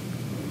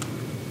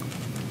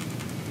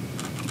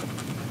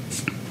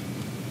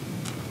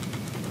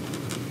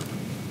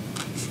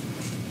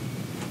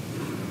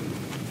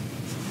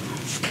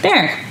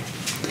 There.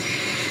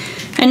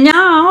 And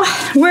now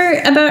we're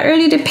about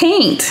ready to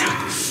paint.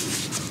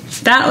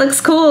 That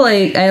looks cool.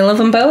 I love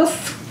them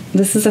both.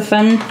 This is a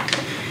fun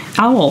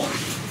owl,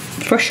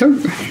 for sure.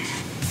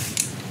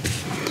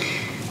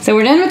 So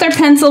we're done with our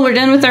pencil, we're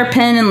done with our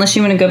pen, unless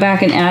you want to go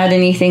back and add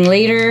anything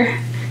later.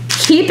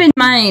 Keep in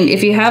mind,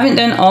 if you haven't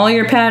done all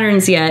your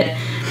patterns yet,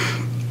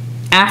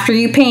 after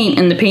you paint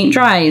and the paint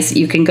dries,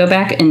 you can go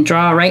back and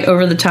draw right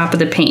over the top of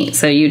the paint.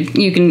 So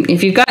you can,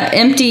 if you've got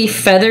empty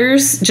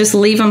feathers, just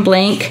leave them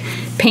blank.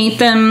 Paint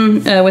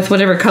them with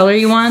whatever color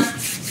you want.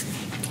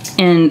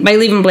 And by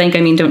leave them blank, I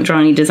mean don't draw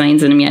any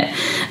designs in them yet.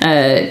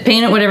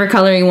 Paint it whatever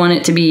color you want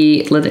it to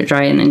be, let it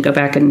dry, and then go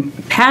back and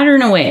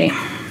pattern away.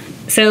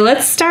 So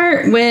let's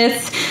start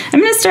with,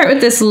 I'm going to start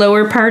with this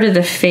lower part of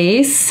the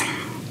face.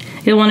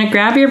 You'll want to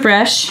grab your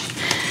brush.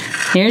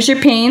 Here's your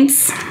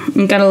paints.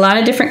 You've got a lot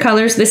of different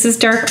colors. This is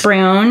dark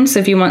brown, so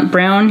if you want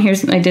brown,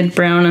 I did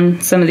brown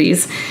on some of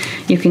these.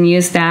 You can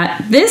use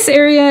that. This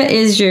area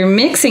is your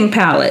mixing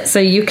palette, so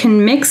you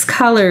can mix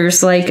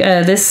colors like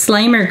this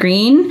Slimer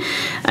green.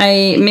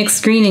 I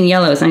mixed green and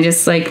yellows. I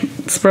just like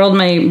swirled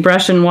my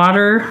brush in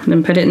water,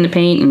 then put it in the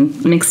paint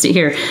and mixed it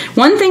here.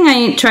 One thing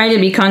I try to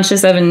be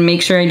conscious of and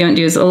make sure I don't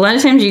do is a lot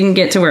of times you can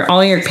get to where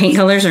all your paint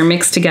colors are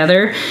mixed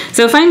together.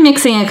 So if I'm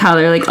mixing a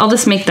color, like I'll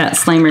just make that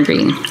Slimer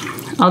green.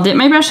 I'll dip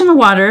my brush in the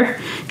water,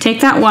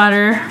 take that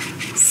water,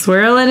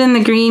 swirl it in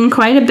the green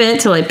quite a bit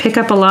till I pick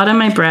up a lot on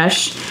my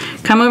brush,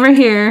 come over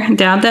here,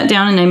 dab that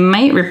down, and I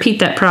might repeat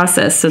that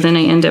process so then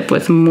I end up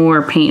with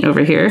more paint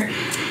over here.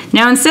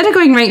 Now instead of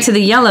going right to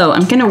the yellow,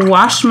 I'm gonna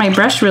wash my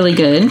brush really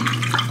good.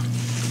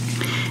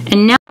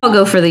 And now I'll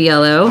go for the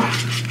yellow,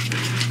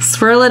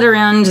 swirl it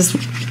around,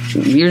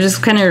 you're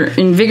just kind of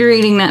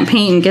invigorating that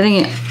paint and getting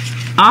it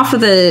off of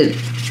the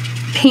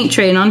paint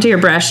tray and onto your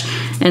brush,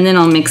 and then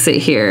I'll mix it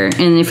here.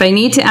 And if I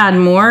need to add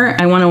more,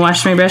 I want to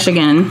wash my brush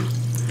again.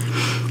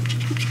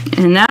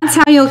 And that's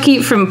how you'll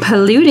keep from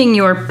polluting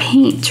your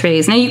paint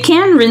trays. Now you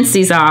can rinse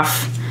these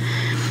off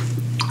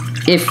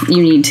if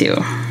you need to.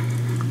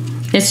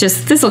 It's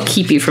just, this will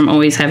keep you from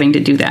always having to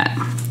do that.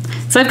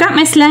 So I've got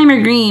my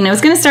Slimer green. I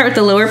was going to start with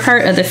the lower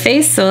part of the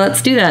face, so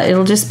let's do that.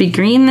 It'll just be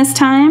green this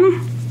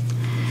time.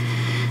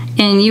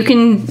 And you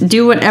can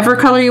do whatever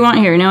color you want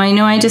here. Now I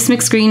know I just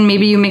mixed green,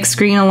 maybe you mix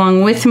green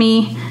along with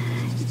me.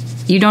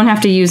 You don't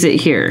have to use it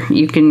here.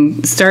 You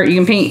can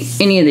paint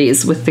any of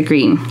these with the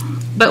green.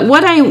 But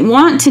what I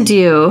want to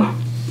do,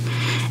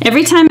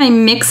 every time I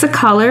mix a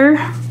color,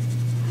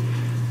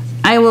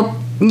 I will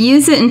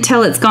use it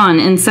until it's gone.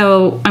 And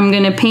so I'm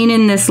gonna paint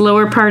in this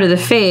lower part of the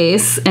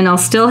face, and I'll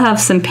still have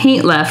some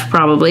paint left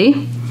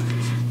probably.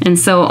 And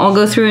so I'll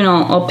go through and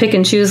I'll pick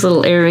and choose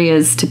little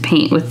areas to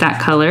paint with that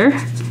color.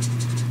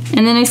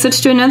 And then I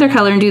switch to another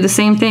color and do the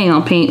same thing.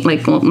 I'll paint,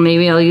 like, well,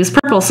 maybe I'll use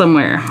purple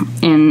somewhere.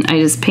 And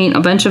I just paint a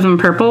bunch of them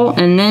purple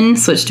and then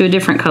switch to a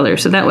different color.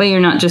 So that way you're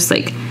not just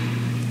like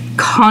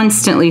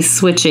constantly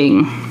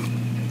switching,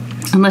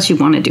 unless you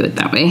want to do it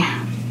that way.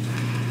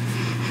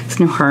 There's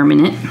no harm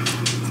in it.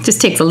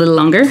 Just takes a little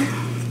longer.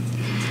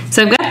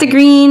 So I've got the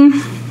green,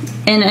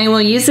 and I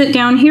will use it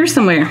down here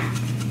somewhere.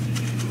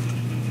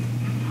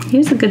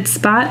 Here's a good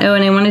spot. Oh,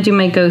 and I want to do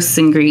my ghosts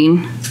in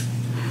green.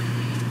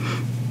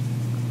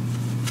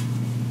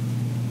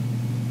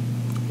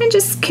 And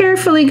just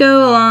carefully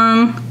go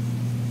along.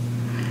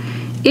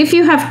 If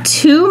you have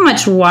too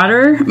much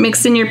water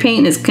mixed in your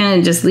paint, it's kind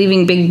of just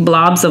leaving big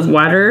blobs of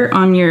water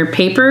on your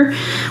paper.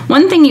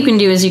 One thing you can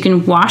do is you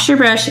can wash your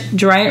brush,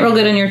 dry it real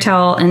good on your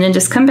towel, and then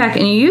just come back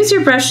and you use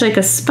your brush like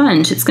a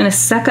sponge. It's going to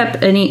suck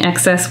up any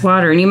excess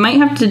water, and you might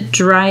have to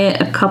dry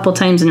it a couple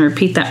times and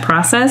repeat that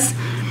process,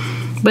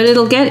 but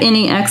it'll get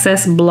any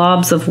excess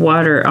blobs of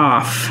water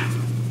off.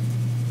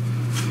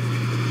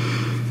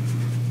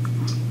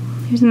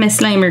 Here's my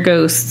Slimer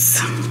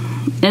ghosts.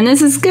 And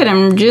this is good.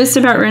 I'm just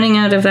about running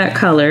out of that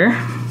color.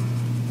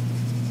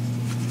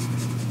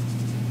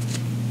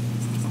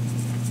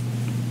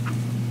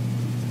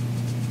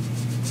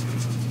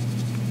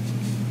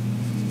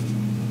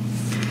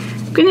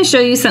 I'm going to show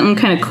you something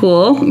kind of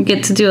cool.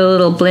 Get to do a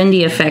little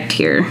blendy effect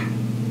here.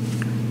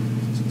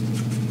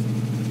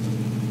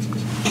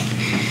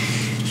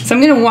 So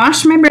I'm going to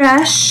wash my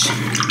brush.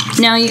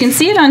 Now you can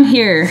see it on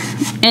here,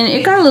 and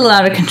it got a little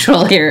out of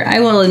control here. I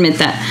will admit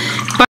that.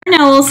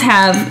 Barn owls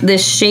have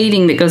this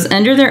shading that goes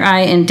under their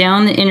eye and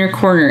down the inner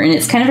corner, and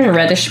it's kind of a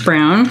reddish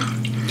brown,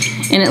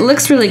 and it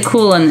looks really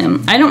cool on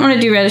them. I don't want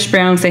to do reddish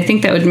brown because I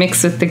think that would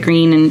mix with the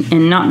green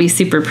and not be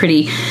super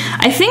pretty.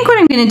 I think what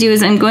I'm going to do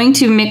is I'm going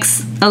to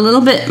mix a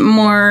little bit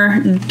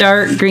more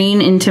dark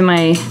green into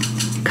my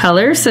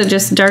color, so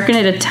just darken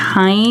it a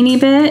tiny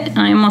bit.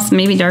 I almost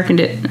maybe darkened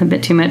it a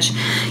bit too much.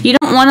 You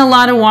don't want a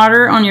lot of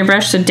water on your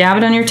brush, so dab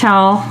it on your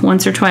towel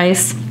once or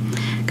twice.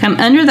 Come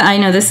under the eye.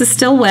 Now this is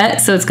still wet,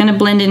 so it's going to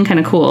blend in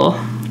kind of cool.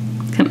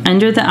 Come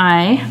under the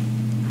eye,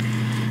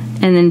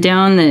 and then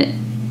down the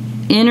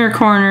inner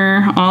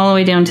corner all the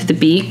way down to the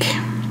beak.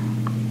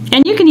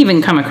 And you can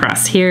even come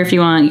across here if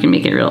you want. You can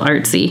make it real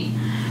artsy.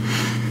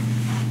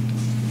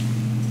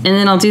 And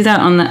then I'll do that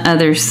on the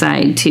other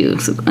side too.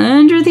 So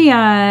under the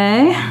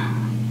eye,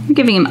 I'm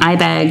giving him eye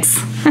bags.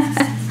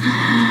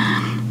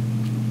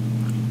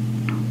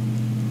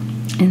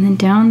 And then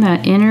down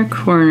that inner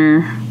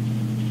corner.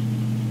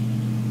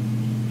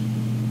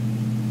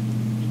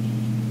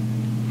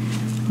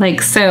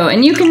 Like so.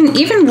 And you can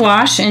even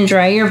wash and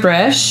dry your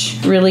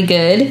brush really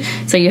good.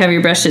 So you have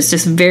your brush that's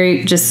just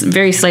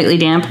very slightly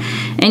damp.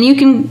 And you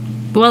can,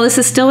 while this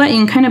is still wet,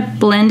 you can kind of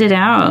blend it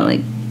out.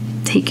 Like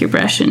take your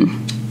brush and,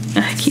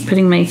 I keep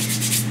putting my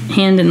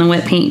hand in the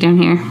wet paint down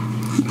here.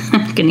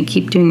 I'm gonna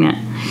keep doing that.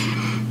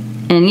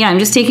 And yeah, I'm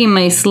just taking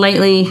my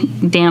slightly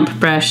damp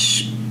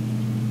brush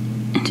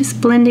and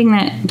just blending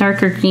that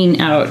darker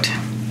green out.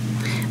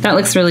 That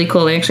looks really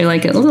cool. I actually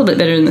like it a little bit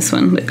better than this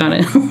one that got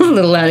a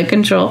little out of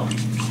control.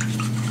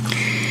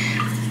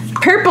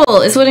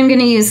 Purple is what I'm going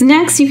to use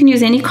next. You can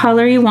use any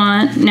color you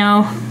want.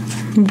 Now,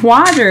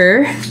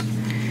 water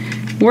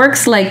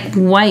works like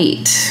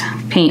white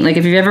paint. Like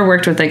if you've ever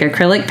worked with like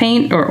acrylic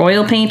paint or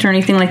oil paint or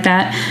anything like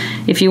that,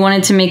 if you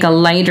wanted to make a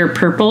lighter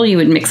purple, you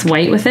would mix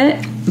white with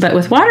it. But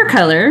with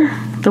watercolor,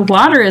 the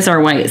water is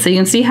our white. So you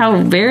can see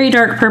how very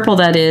dark purple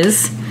that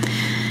is.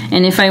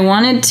 And if I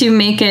wanted to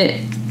make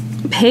it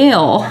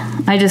pale,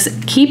 I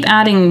just keep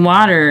adding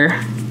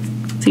water.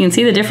 So you can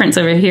see the difference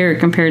over here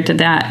compared to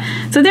that.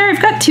 So there,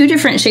 I've got two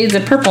different shades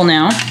of purple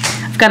now.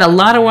 I've got a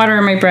lot of water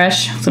in my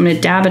brush, so I'm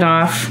gonna dab it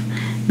off.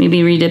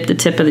 Maybe redip the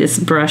tip of this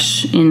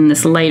brush in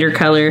this lighter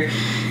color.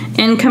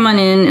 And come on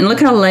in, and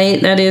look how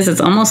light that is. It's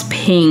almost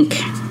pink.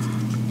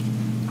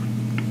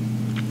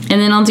 And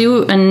then I'll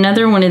do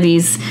another one of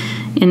these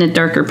in a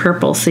darker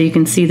purple so you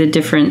can see the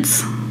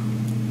difference.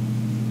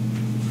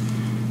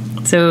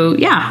 So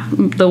yeah,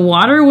 the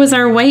water was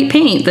our white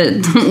paint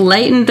that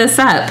lightened this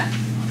up.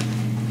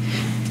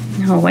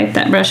 Now I'll wipe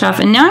that brush off,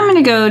 and now I'm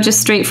gonna go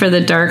just straight for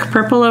the dark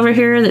purple over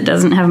here that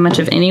doesn't have much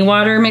of any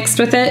water mixed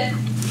with it.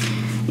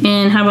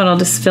 And how about I'll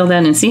just fill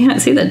that in. See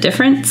the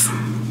difference?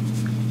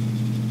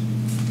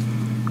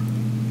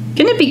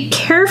 Gonna be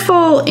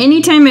careful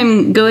anytime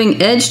I'm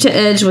going edge to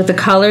edge with a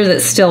color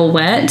that's still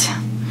wet.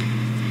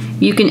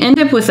 You can end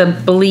up with a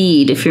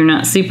bleed if you're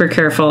not super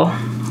careful.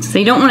 So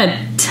you don't want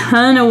a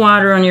ton of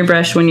water on your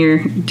brush when you're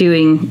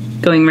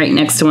going right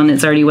next to one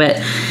that's already wet.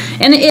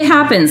 And it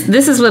happens.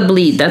 This is what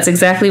bleed. That's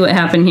exactly what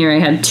happened here. I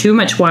had too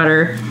much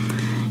water,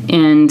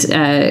 and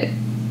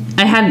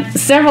I had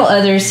several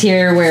others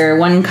here where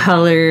one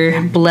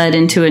color bled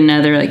into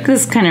another, like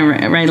this kind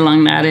of right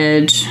along that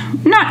edge.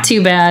 Not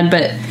too bad,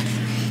 but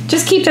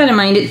just keep that in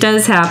mind. It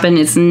does happen.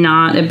 It's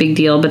not a big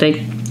deal, but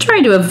I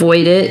try to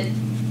avoid it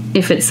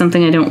if it's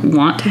something I don't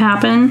want to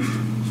happen.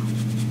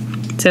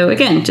 So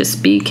again,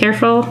 just be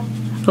careful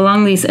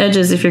along these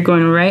edges if you're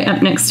going right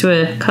up next to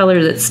a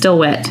color that's still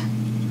wet.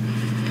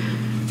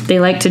 They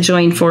like to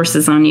join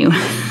forces on you.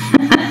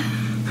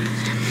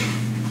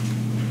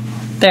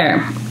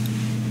 There.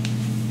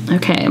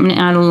 Okay, I'm gonna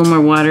add a little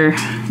more water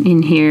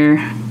in here.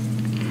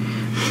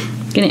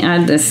 I'm gonna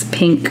add this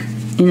pink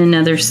in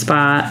another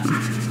spot.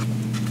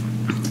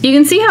 You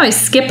can see how I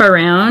skip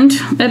around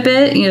a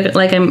bit. You know,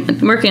 like I'm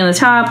working on the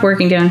top,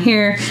 working down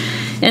here.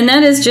 And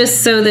that is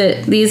just so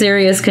that these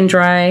areas can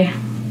dry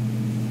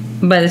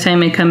by the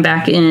time I come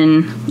back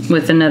in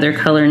with another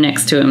color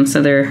next to them,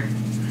 so they're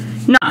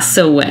not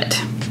so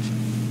wet.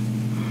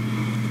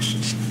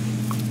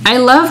 I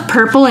love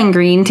purple and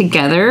green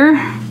together,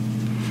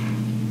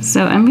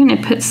 so I'm going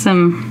to put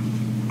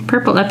some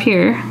purple up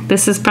here.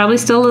 This is probably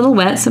still a little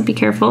wet, so be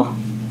careful.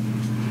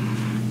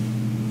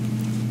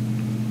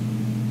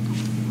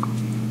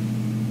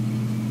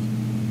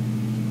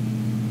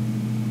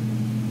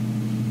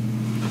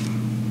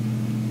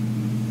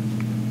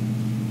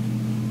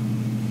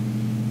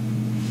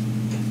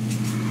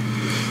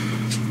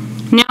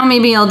 Now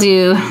maybe I'll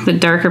do the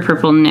darker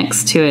purple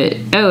next to it.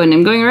 Oh, and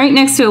I'm going right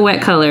next to a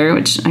wet color,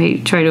 which I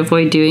try to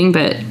avoid doing,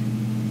 but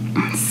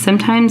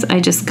sometimes I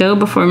just go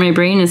before my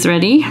brain is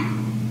ready.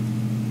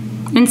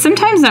 And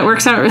sometimes that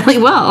works out really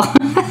well.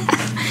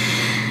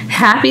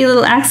 Happy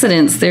little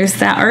accidents. There's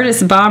that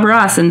artist, Bob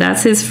Ross, and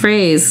that's his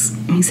phrase.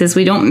 He says,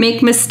 we don't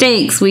make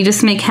mistakes, we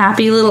just make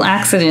happy little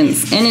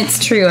accidents. And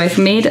it's true. I've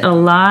made a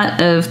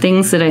lot of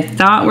things that I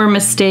thought were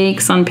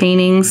mistakes on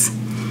paintings.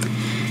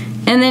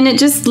 And then it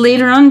just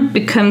later on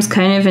becomes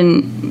kind of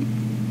an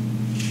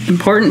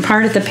important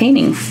part of the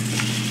painting.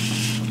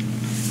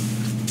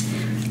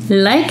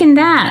 Liking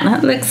that.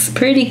 That looks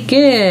pretty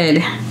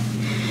good.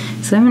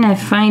 So I'm going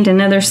to find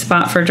another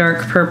spot for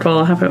dark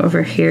purple. How about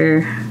over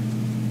here?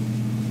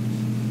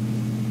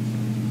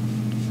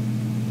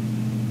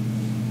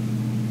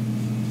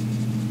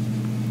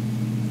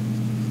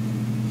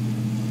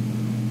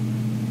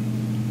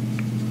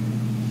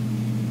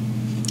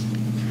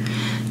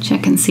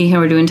 Check and see how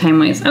we're doing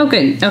time-wise. Oh,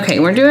 good. Okay,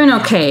 we're doing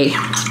okay.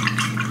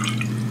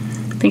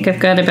 I think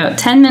I've got about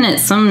 10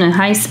 minutes, so I'm going to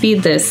high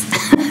speed this.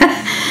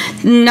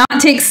 Not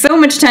take so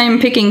much time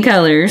picking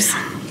colors.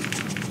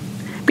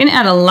 I'm going to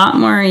add a lot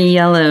more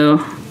yellow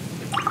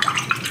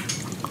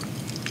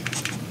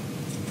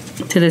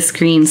to this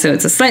green, so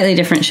it's a slightly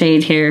different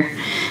shade here.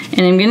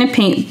 And I'm going to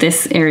paint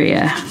this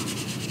area.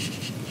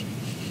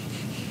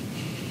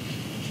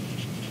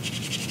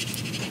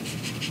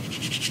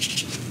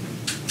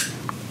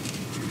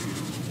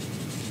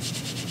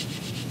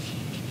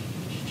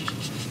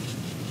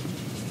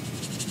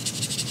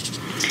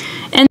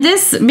 And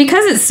this,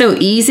 because it's so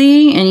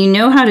easy and you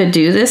know how to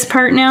do this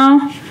part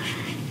now,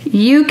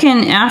 you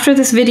can, after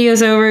this video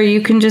is over,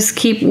 you can just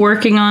keep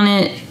working on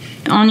it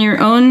on your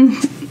own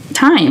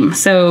time.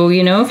 So,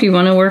 you know, if you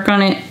want to work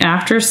on it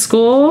after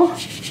school,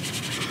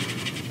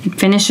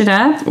 finish it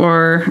up,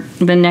 or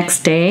the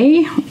next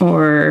day,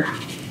 or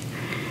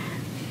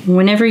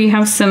whenever you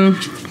have some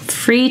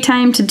free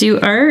time to do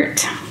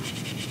art.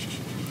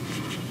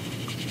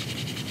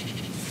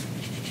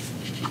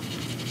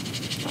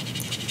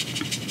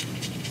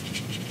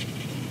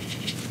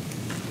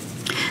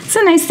 It's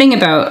a nice thing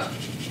about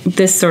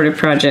this sort of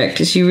project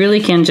is you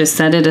really can just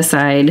set it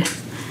aside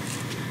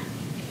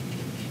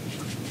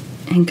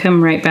and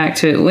come right back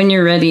to it when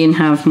you're ready and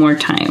have more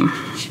time.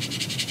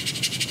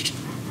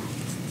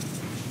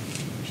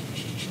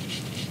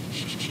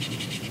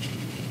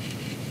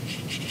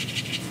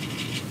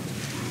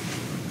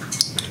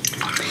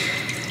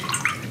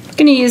 I'm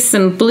gonna use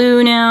some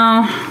blue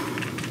now.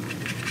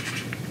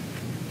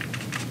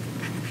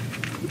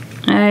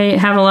 I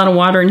have a lot of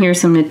water in here,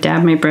 so I'm gonna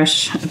dab my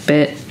brush a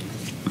bit.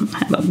 I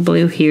have a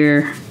blue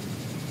here.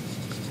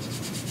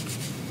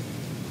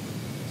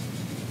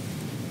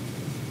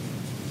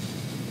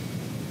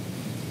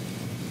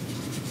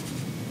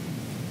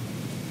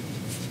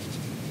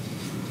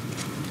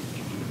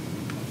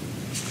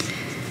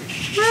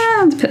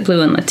 Let's put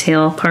blue on the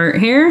tail part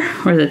here,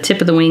 or the tip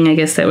of the wing, I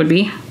guess that would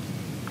be.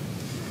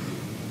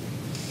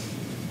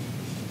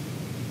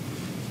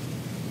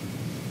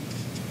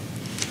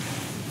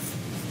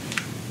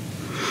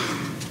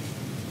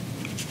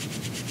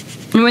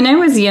 When I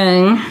was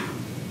young,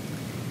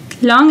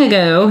 long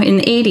ago in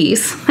the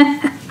 80s,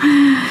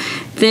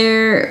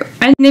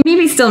 and they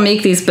maybe still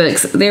make these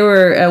books. There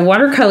were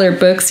watercolor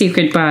books you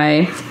could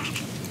buy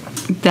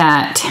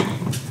that,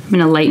 I'm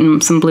gonna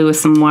lighten some blue with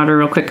some water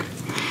real quick.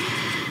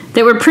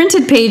 They were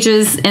printed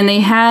pages and they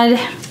had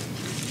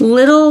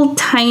little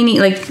tiny,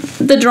 like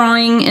the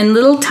drawing and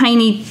little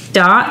tiny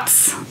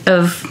dots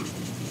of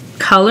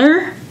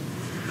color.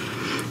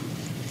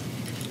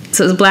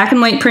 So it was black and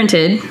white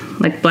printed,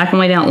 like black and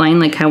white outline,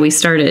 like how we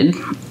started.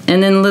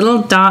 And then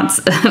little dots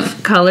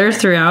of color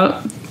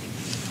throughout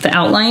the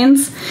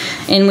outlines.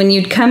 And when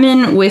you'd come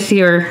in with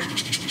your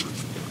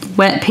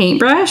wet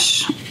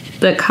paintbrush,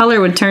 the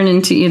color would turn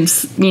into, you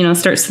know,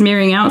 start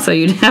smearing out. So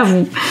you'd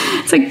have,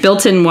 it's like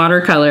built-in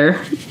watercolor.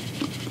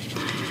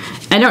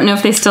 I don't know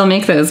if they still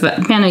make those,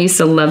 but man, I used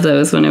to love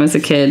those when I was a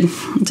kid.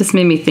 It just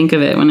made me think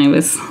of it when I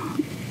was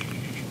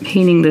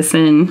painting this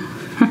in.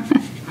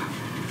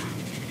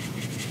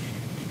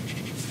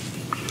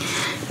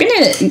 I'm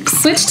gonna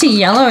switch to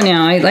yellow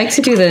now. I like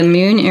to do the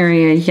moon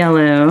area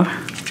yellow.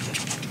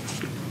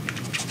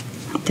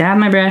 Dab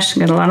my brush,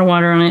 got a lot of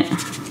water on it.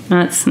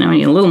 Now I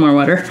need a little more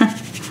water.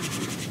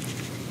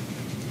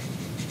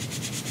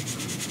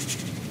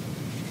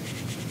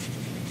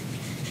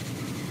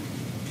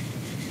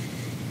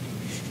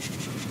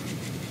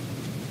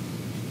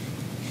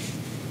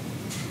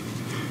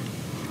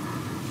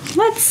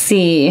 Let's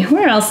see,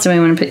 where else do I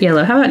want to put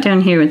yellow? How about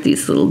down here with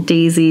these little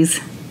daisies?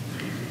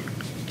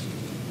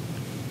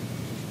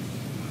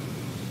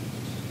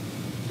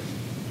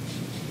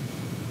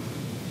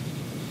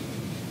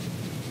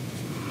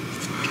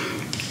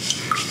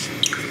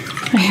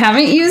 I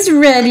haven't used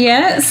red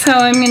yet, so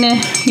I'm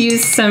gonna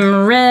use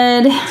some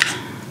red.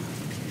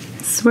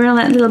 Swirl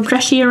that little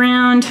brushy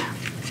around.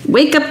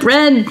 Wake up,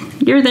 red!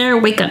 You're there,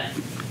 wake up.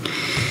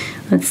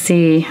 Let's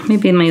see,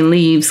 maybe my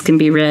leaves can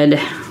be red.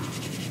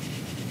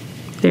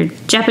 They're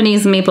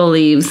Japanese maple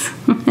leaves.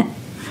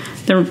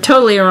 They're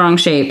totally a wrong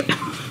shape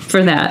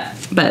for that,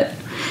 but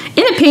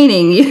in a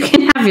painting, you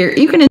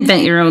can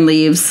invent your own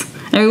leaves.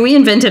 I mean, we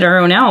invented our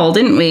own owl,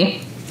 didn't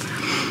we?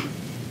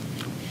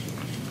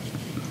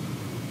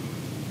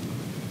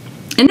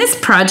 And this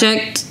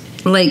project,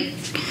 like,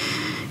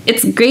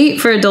 it's great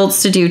for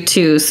adults to do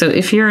too. So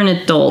if you're an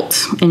adult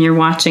and you're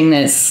watching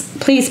this,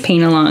 please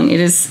paint along.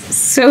 It is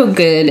so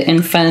good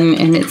and fun,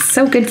 and it's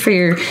so good for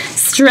your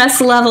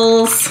stress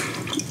levels.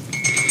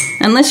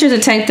 Unless you're the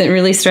type that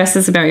really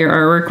stresses about your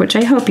artwork, which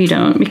I hope you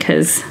don't,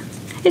 because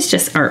it's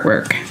just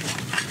artwork.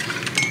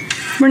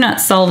 We're not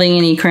solving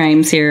any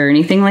crimes here or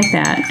anything like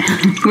that.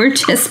 We're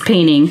just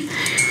painting.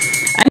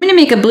 I'm gonna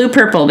make a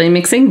blue-purple by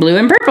mixing blue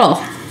and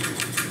purple.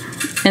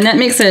 And that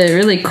makes a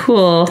really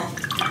cool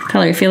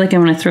color. I feel like I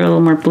want to throw a little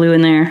more blue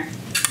in there.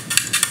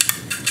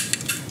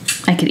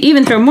 I could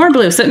even throw more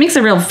blue, so it makes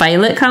a real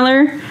violet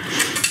color.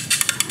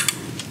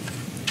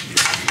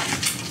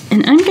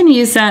 And I'm going to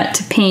use that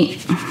to paint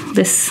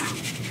this.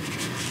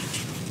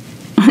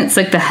 It's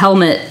like the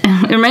helmet.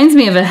 It reminds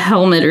me of a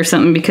helmet or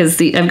something, because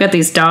I've got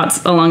these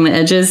dots along the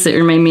edges that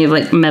remind me of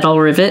like metal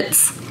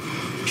rivets.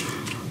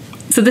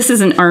 So this is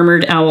an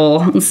armored owl.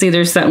 Let's see,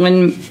 there's that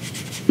one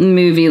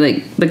movie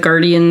like The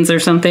Guardians or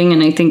something,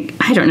 and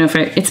I don't know if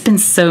it's been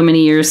so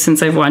many years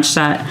since I've watched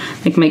that.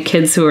 Like, my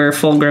kids who are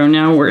full grown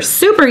now were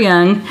super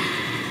young,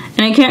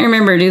 and I can't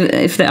remember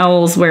if the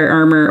owls wear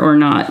armor or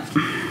not,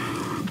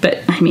 but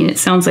I mean, it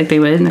sounds like they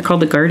would, and they're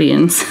called The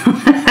Guardians.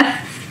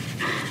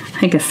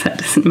 I guess that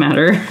doesn't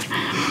matter,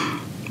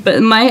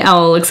 But my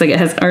owl looks like it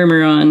has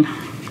armor on.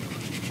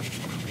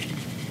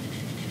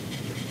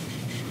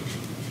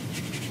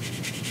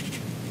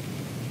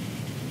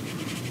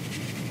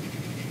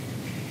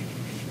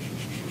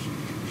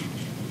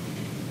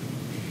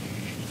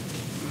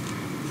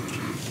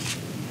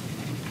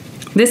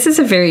 This is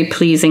a very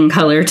pleasing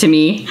color to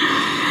me.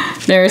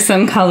 There are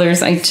some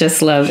colors I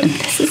just love, and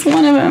this is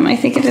one of them. I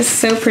think it is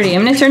so pretty.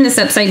 I'm gonna turn this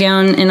upside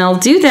down, and I'll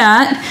do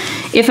that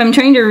if I'm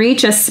trying to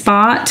reach a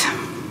spot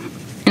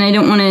and I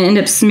don't wanna end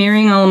up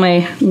smearing all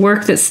my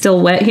work that's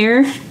still wet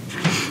here.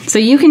 So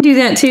you can do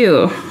that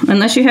too,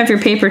 unless you have your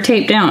paper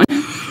taped down.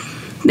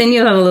 Then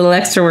you'll have a little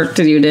extra work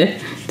to do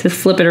to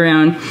flip it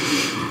around.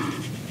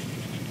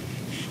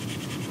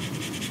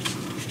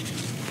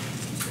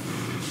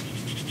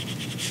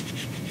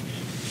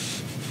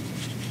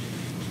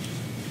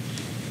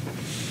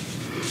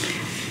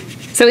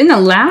 So in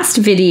the last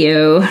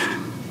video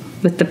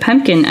with the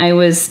pumpkin, I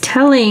was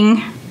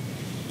telling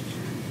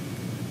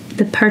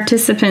the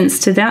participants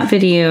to that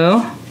video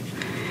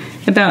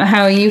about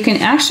how you can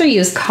actually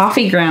use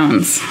coffee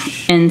grounds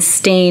and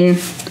stain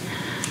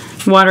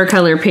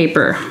watercolor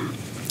paper.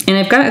 And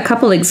I've got a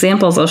couple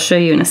examples I'll show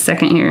you in a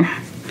second here,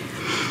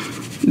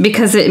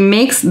 because it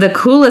makes the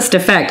coolest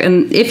effect.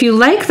 And if you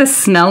like the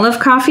smell of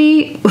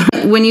coffee,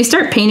 when you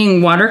start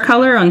painting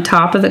watercolor on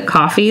top of the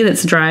coffee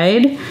that's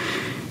dried,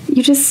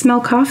 you just smell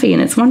coffee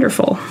and it's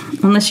wonderful.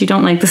 Unless you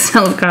don't like the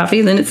smell of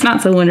coffee, then it's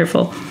not so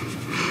wonderful.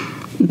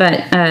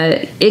 But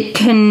it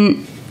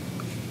can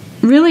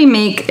really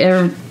make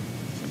a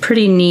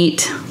pretty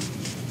neat,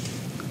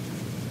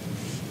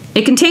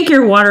 it can take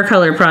your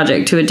watercolor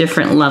project to a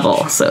different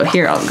level. So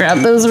here, I'll grab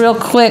those real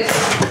quick.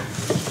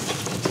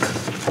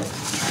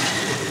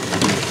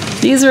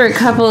 These are a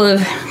couple of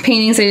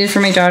paintings I did for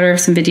my daughter of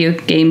some video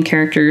game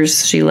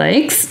characters she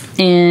likes.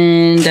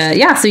 And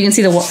yeah, so you can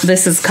see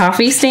this is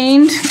coffee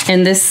stained,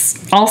 and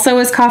this also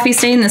is coffee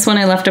stained. This one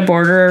I left a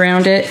border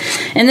around it.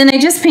 And then I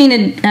just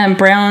painted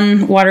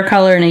brown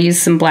watercolor, and I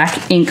used some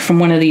black ink from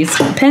one of these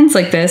pens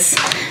like this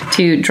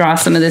to draw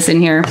some of this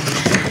in here.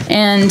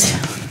 And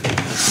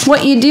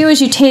what you do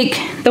is you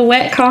take the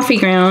wet coffee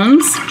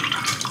grounds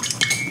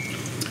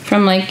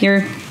from like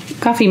your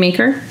coffee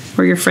maker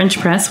or your French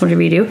press,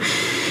 whatever you do,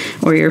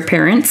 or your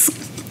parents,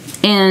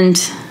 and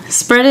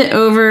spread it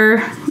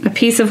over a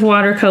piece of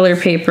watercolor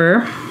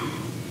paper.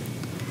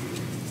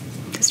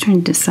 Just trying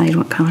to decide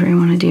what color I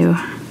want to do.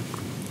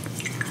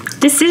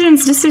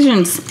 Decisions.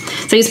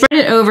 So you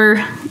spread it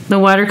over the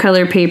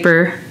watercolor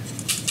paper,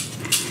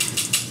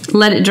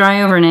 let it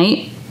dry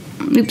overnight.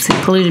 Oops,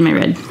 I polluted my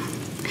red.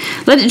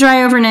 Let it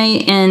dry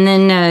overnight, and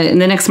then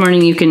the next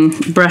morning you can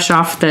brush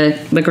off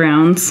the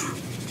grounds.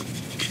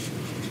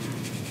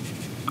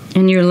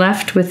 And you're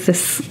left with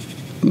this,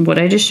 what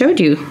I just showed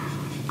you.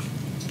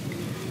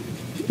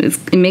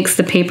 It makes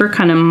the paper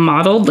kind of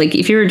mottled. Like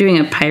if you were doing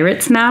a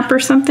pirate's map or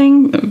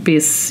something, it would be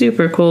a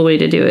super cool way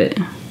to do it.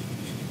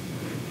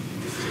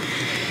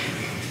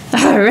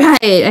 All right,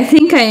 I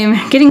think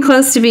I'm getting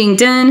close to being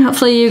done.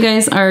 Hopefully you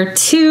guys are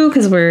too,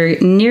 because we're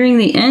nearing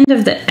the end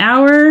of the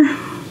hour.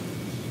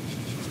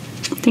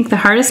 I think the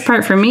hardest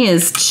part for me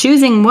is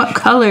choosing what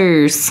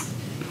colors.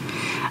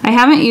 I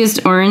haven't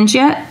used orange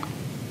yet,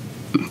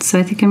 so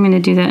I think I'm going to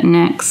do that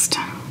next.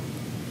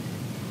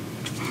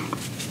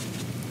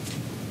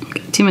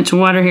 Too much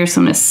water here, so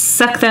I'm going to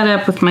suck that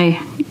up with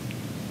my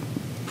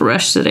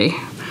brush that I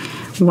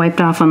wiped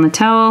off on the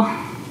towel.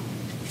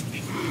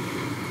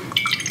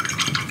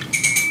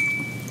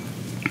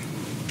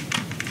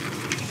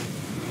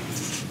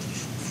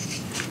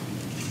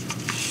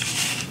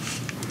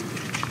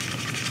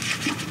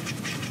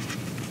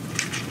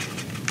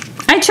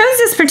 I chose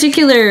this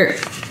particular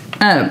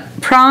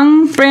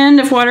Prong brand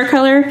of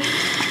watercolor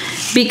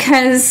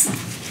because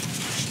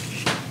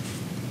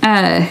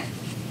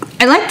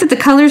I like that the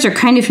colors are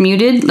kind of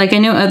muted. Like I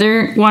know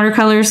other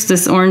watercolors,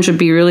 this orange would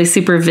be really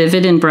super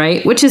vivid and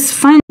bright, which is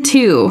fun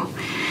too.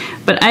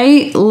 But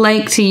I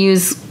like to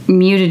use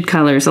muted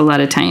colors a lot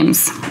of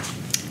times,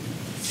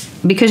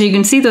 because you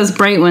can see those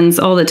bright ones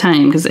all the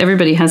time, because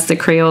everybody has the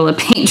Crayola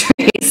paint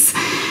trays.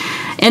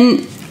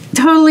 And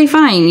totally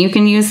fine, you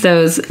can use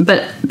those.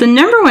 But the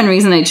number one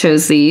reason I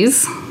chose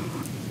this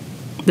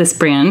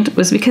brand,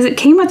 was because it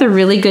came with a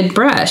really good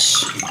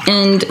brush.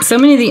 And so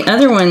many of the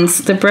other ones,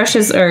 the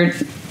brushes are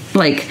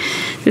like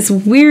this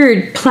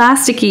weird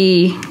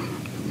plasticky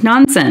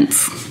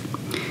nonsense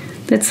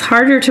that's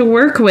harder to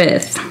work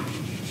with.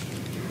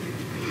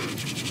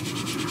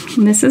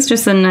 And this is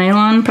just a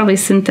nylon, probably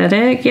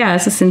synthetic. Yeah,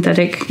 it's a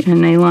synthetic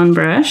nylon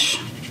brush.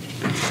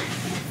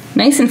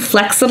 Nice and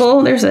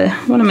flexible. There's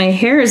one of my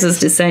hairs is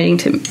deciding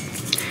to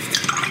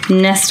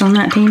nest on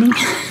that painting.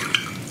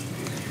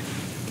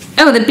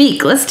 Oh, the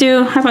beak. Let's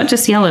do, how about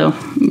just yellow?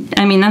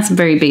 I mean, that's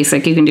very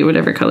basic. You can do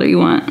whatever color you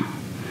want.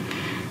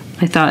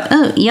 I thought,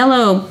 oh,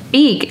 yellow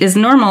beak is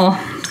normal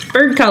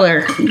bird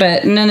color,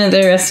 but none of the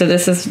rest of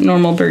this is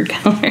normal bird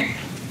color.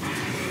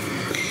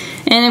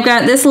 And I've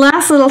got this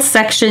last little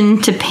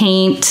section to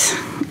paint.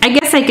 I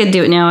guess I could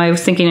do it now. I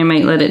was thinking I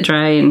might let it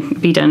dry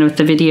and be done with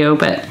the video,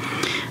 but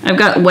I've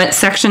got wet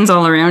sections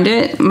all around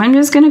it. I'm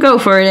just gonna go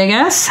for it, I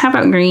guess. How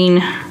about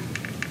green?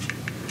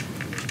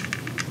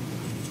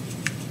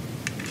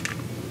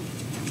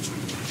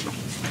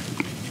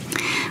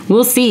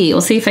 We'll see.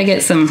 We'll see if I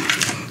get some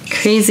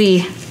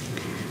crazy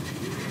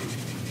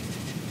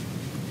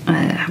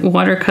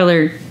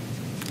watercolor,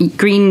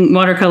 green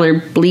watercolor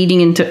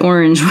bleeding into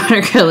orange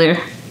watercolor.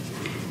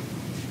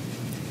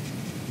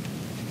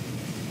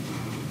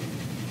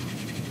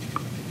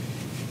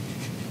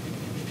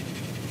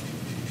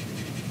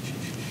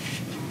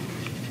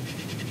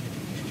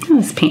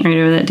 Let's paint right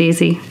over that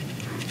daisy.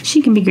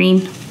 She can be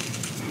green.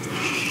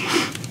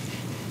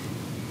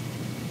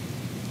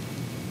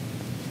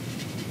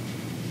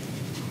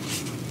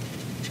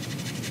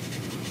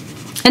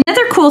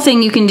 Another cool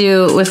thing you can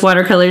do with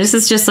watercolor, this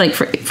is just like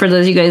for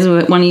those of you guys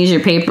who want to use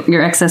your paper,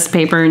 your excess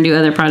paper, and do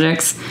other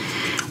projects.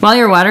 While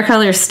your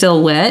watercolor is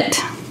still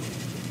wet,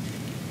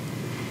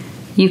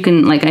 you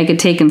can, like, I could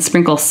take and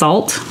sprinkle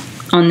salt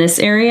on this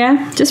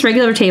area, just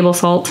regular table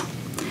salt.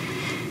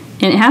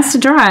 And it has to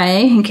dry.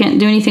 You can't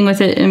do anything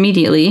with it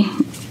immediately.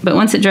 But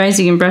once it dries,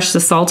 you can brush the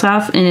salt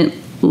off, and it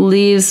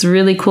leaves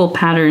really cool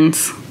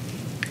patterns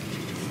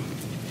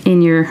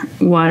in your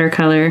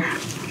watercolor.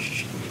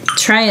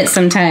 Try it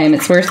sometime.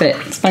 It's worth it.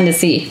 It's fun to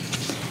see.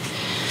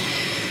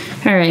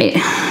 All right.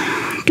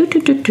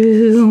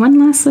 One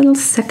last little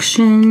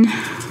section.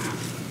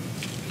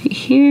 Right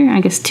here.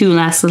 I guess two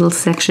last little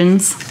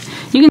sections.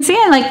 You can see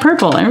I like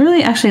purple. I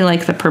really actually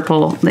like the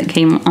purple that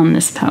came on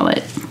this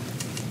palette.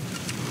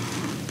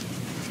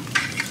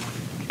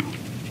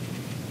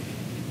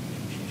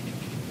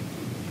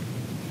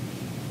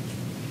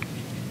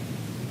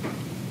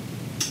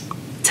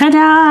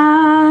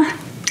 Ta-da!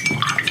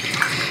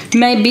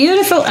 My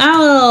beautiful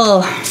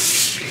owl.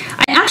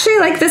 I actually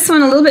like this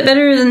one a little bit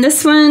better than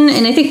this one,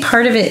 and I think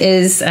part of it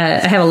is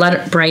I have a lot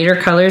of brighter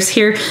colors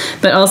here,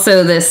 but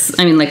also this,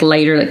 I mean, like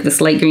lighter, like this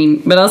light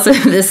green, but also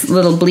this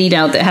little bleed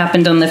out that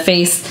happened on the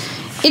face.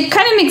 It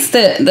kind of makes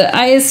the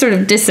eyes sort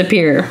of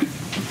disappear,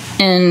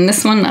 and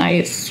this one,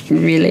 eyes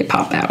really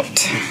pop out.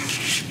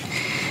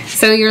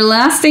 So your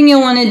last thing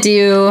you'll want to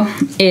do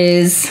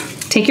is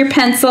take your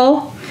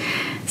pencil,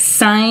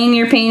 sign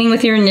your painting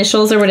with your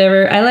initials or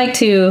whatever. I like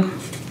to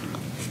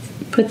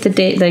put the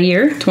date, the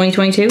year,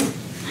 2022.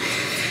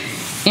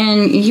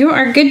 And you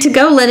are good to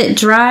go. Let it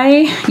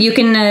dry. You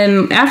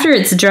can, after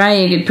it's dry,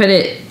 you could put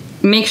it,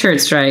 make sure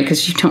it's dry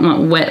because you don't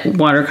want wet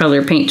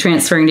watercolor paint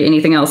transferring to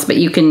anything else, but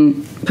you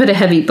can put a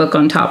heavy book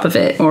on top of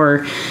it,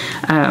 or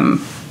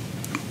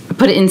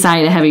put it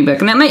inside a heavy book.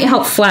 And that might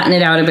help flatten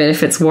it out a bit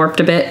if it's warped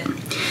a bit.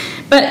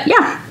 But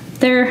yeah,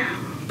 they're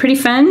pretty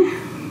fun.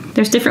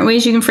 There's different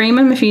ways you can frame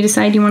them if you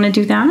decide you want to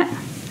do that.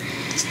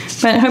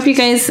 But I hope you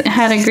guys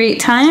had a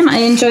great time. I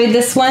enjoyed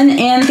this one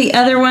and the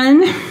other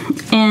one.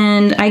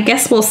 And I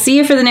guess we'll see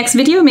you for the next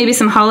video. Maybe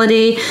some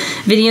holiday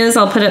videos.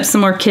 I'll put up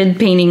some more kid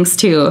paintings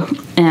too.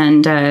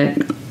 And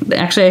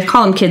actually I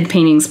call them kid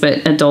paintings,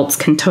 but adults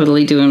can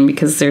totally do them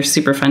because they're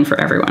super fun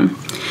for everyone.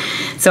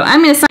 So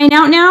I'm going to sign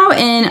out now,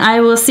 and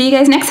I will see you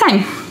guys next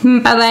time.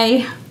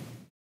 Bye-bye.